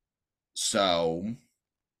 So,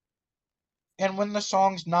 And when the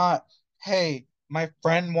song's not, hey, my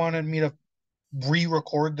friend wanted me to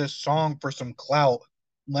re-record this song for some clout,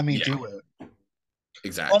 let me yeah, do it. Oh my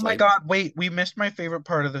exactly. God, wait, we missed my favorite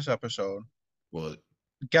part of this episode. Well,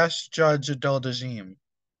 Guest judge Adele Dazeem.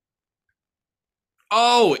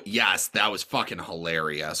 oh, yes, that was fucking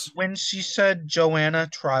hilarious. When she said Joanna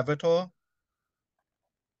Travator,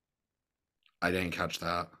 I didn't catch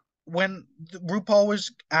that. when RuPaul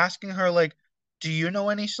was asking her, like, do you know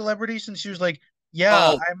any celebrities? And she was like,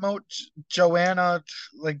 yeah, Oh, I know Joanna,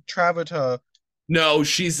 like, Travator. no,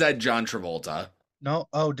 she said John Travolta. No?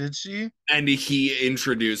 Oh, did she? And he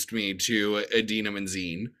introduced me to Adina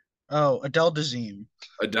Menzel, Oh, Adele Dazeem.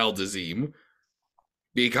 Adele Dazeem,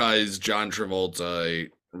 because John Travolta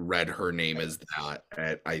read her name as that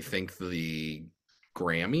at I think the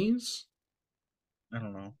Grammys. I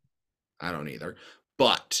don't know. I don't either,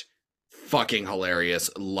 but fucking hilarious.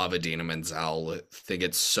 Love Adina Menzel. Think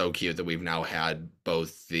it's so cute that we've now had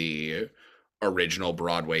both the original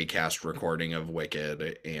Broadway cast recording of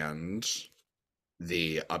Wicked and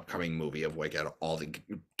the upcoming movie of Wicked. All the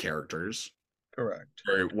characters, Correct.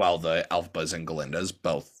 or well, the Elphas and Galindas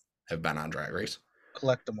both have been on Drag Race.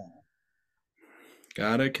 Collect them all.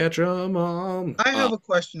 Gotta catch 'em all. I have a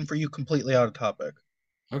question for you completely out of topic.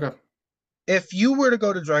 Okay. If you were to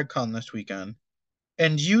go to DragCon this weekend,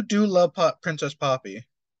 and you do love Princess Poppy,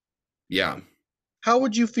 Yeah. how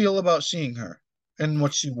would you feel about seeing her and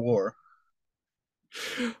what she wore?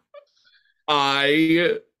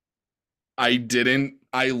 I I didn't.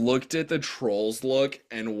 I looked at the trolls look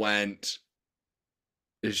and went,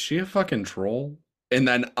 is she a fucking troll? And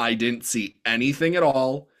then I didn't see anything at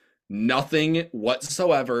all, nothing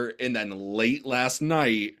whatsoever. And then late last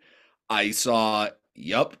night, I saw,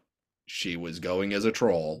 yup, she was going as a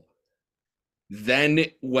troll. Then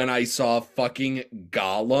when I saw fucking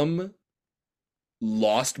Gollum,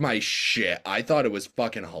 lost my shit. I thought it was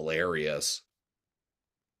fucking hilarious.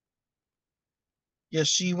 Yeah,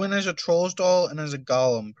 she went as a Trolls doll and as a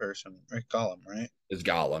Gollum person. Right, Gollum, right? It's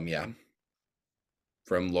Gollum, yeah,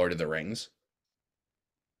 from Lord of the Rings.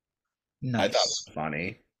 I thought it Nice. was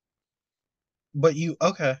funny. But you,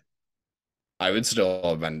 okay. I would still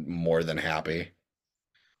have been more than happy.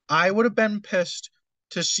 I would have been pissed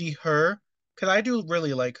to see her, because I do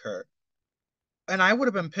really like her. And I would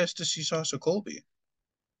have been pissed to see Sasha Colby.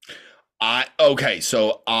 I okay,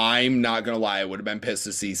 so I'm not gonna lie, I would have been pissed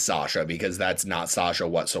to see Sasha because that's not Sasha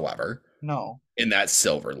whatsoever No. in that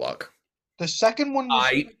silver look. The second one was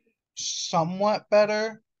I somewhat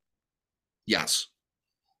better. yes,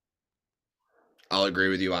 I'll agree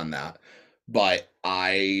with you on that. But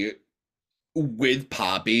I with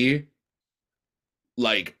Poppy,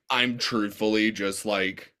 like I'm truthfully just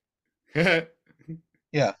like with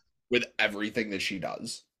Yeah, everything that she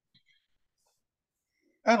does.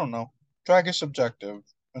 I don't know. Drag is subjective,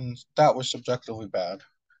 and that was subjectively bad.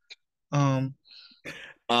 Um,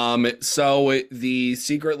 So the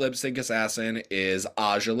secret lip sync assassin is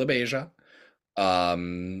Aja LaBeija,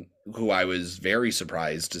 who I was very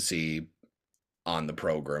surprised to see on the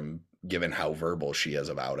program, given how verbal she is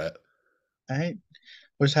about it. I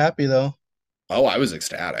was happy though. Oh, I was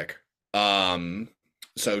ecstatic. Um,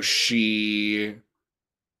 so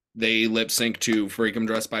they lip sync to "Freak 'Em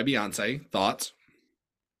Dressed by Beyonce." Thoughts?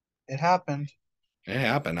 It happened. It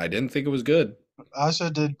happened. I didn't think it was good. Asa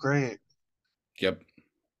did great, Yep.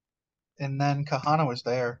 and then Kahana was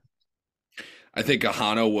there. I think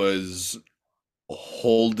Ahana was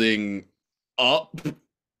holding up,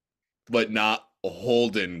 but not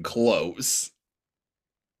holding close.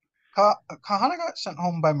 Kahana got sent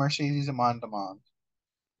home by Mercedes Amandamant.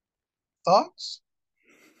 Thoughts?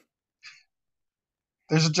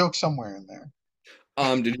 There's a joke somewhere in there.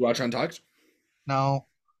 Did you watch Untucked? No.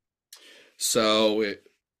 So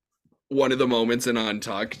one of the moments in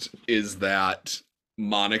Untucked is that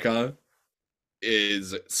Monica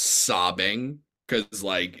is sobbing because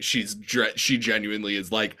like she genuinely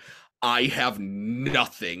is like, I have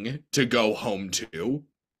nothing to go home to.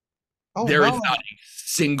 Oh There is no. not a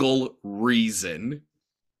single reason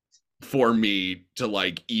for me to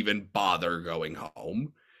like even bother going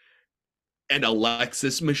home. And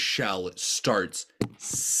Alexis Michelle starts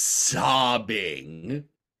sobbing,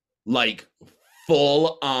 like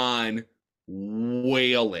full on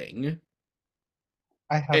wailing.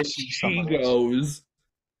 I have And seen some she of this. goes,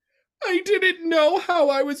 I didn't know how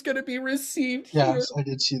I was going to be received here. Yes, I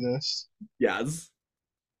did see this. Yes.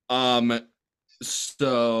 Um,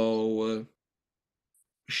 so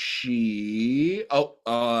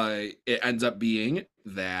it ends up being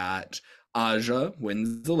that Aja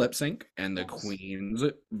wins the lip sync and the Yes. queens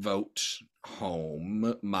vote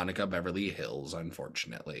home Monica Beverly Hills,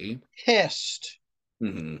 unfortunately. Pissed.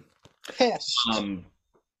 hmm Pissed. Um,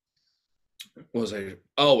 what was I?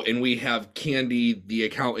 Oh, and we have Candy, the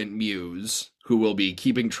accountant muse, who will be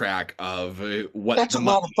keeping track of what That's the a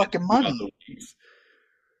money lot of fucking is throughout money. the weeks.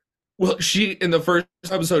 Well, she in the first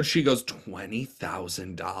episode she goes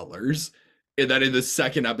 $20,000, and then in the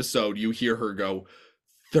second episode you hear her go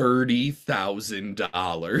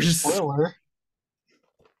 $30,000. Spoiler.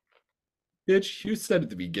 Bitch, you said at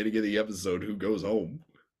the beginning of the episode who goes home.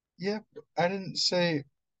 Yeah, I didn't say if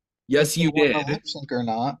Yes, they you won the did. lip sync or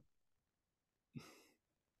not.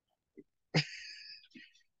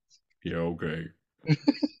 Yeah, okay.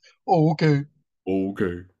 Oh, okay.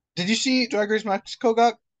 Okay. Did you see Drag Race Mexico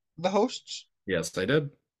got the hosts? Yes, I did.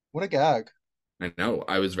 What a gag. I know.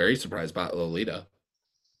 I was very surprised by Lolita.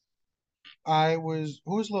 Who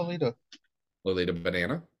was Lolita? Lolita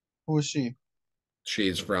Banana. Who was she?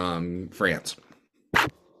 She's from France.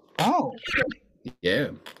 Oh, Yeah,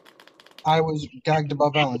 I was gagged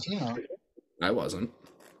about Valentina. I wasn't.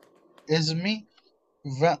 Is it me?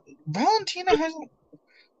 Valentina hasn't.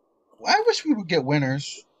 I wish we would get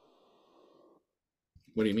winners.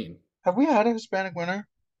 What do you mean? Have we had a Hispanic winner?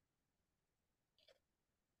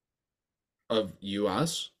 Of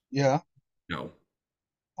US? Yeah. No.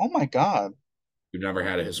 Oh my God. We've never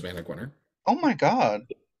had a Hispanic winner. Oh my God.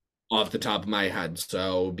 Off the top of my head.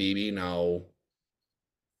 So BB, no.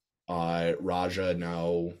 Raja,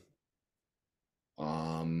 no.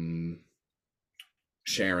 Um,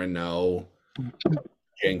 Sharon, no.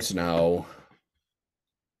 Jinx, no.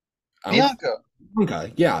 I don't Bianca.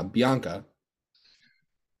 Bianca. Yeah, Bianca.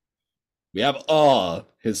 We have a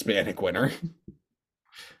Hispanic winner.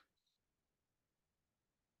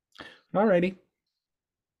 Alrighty.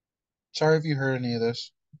 Sorry if you heard any of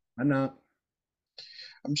this. I'm not.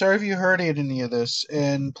 I'm sorry if you heard any of this,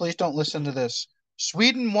 and please don't listen to this.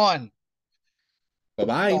 Sweden won. Bye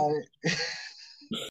bye. Bye.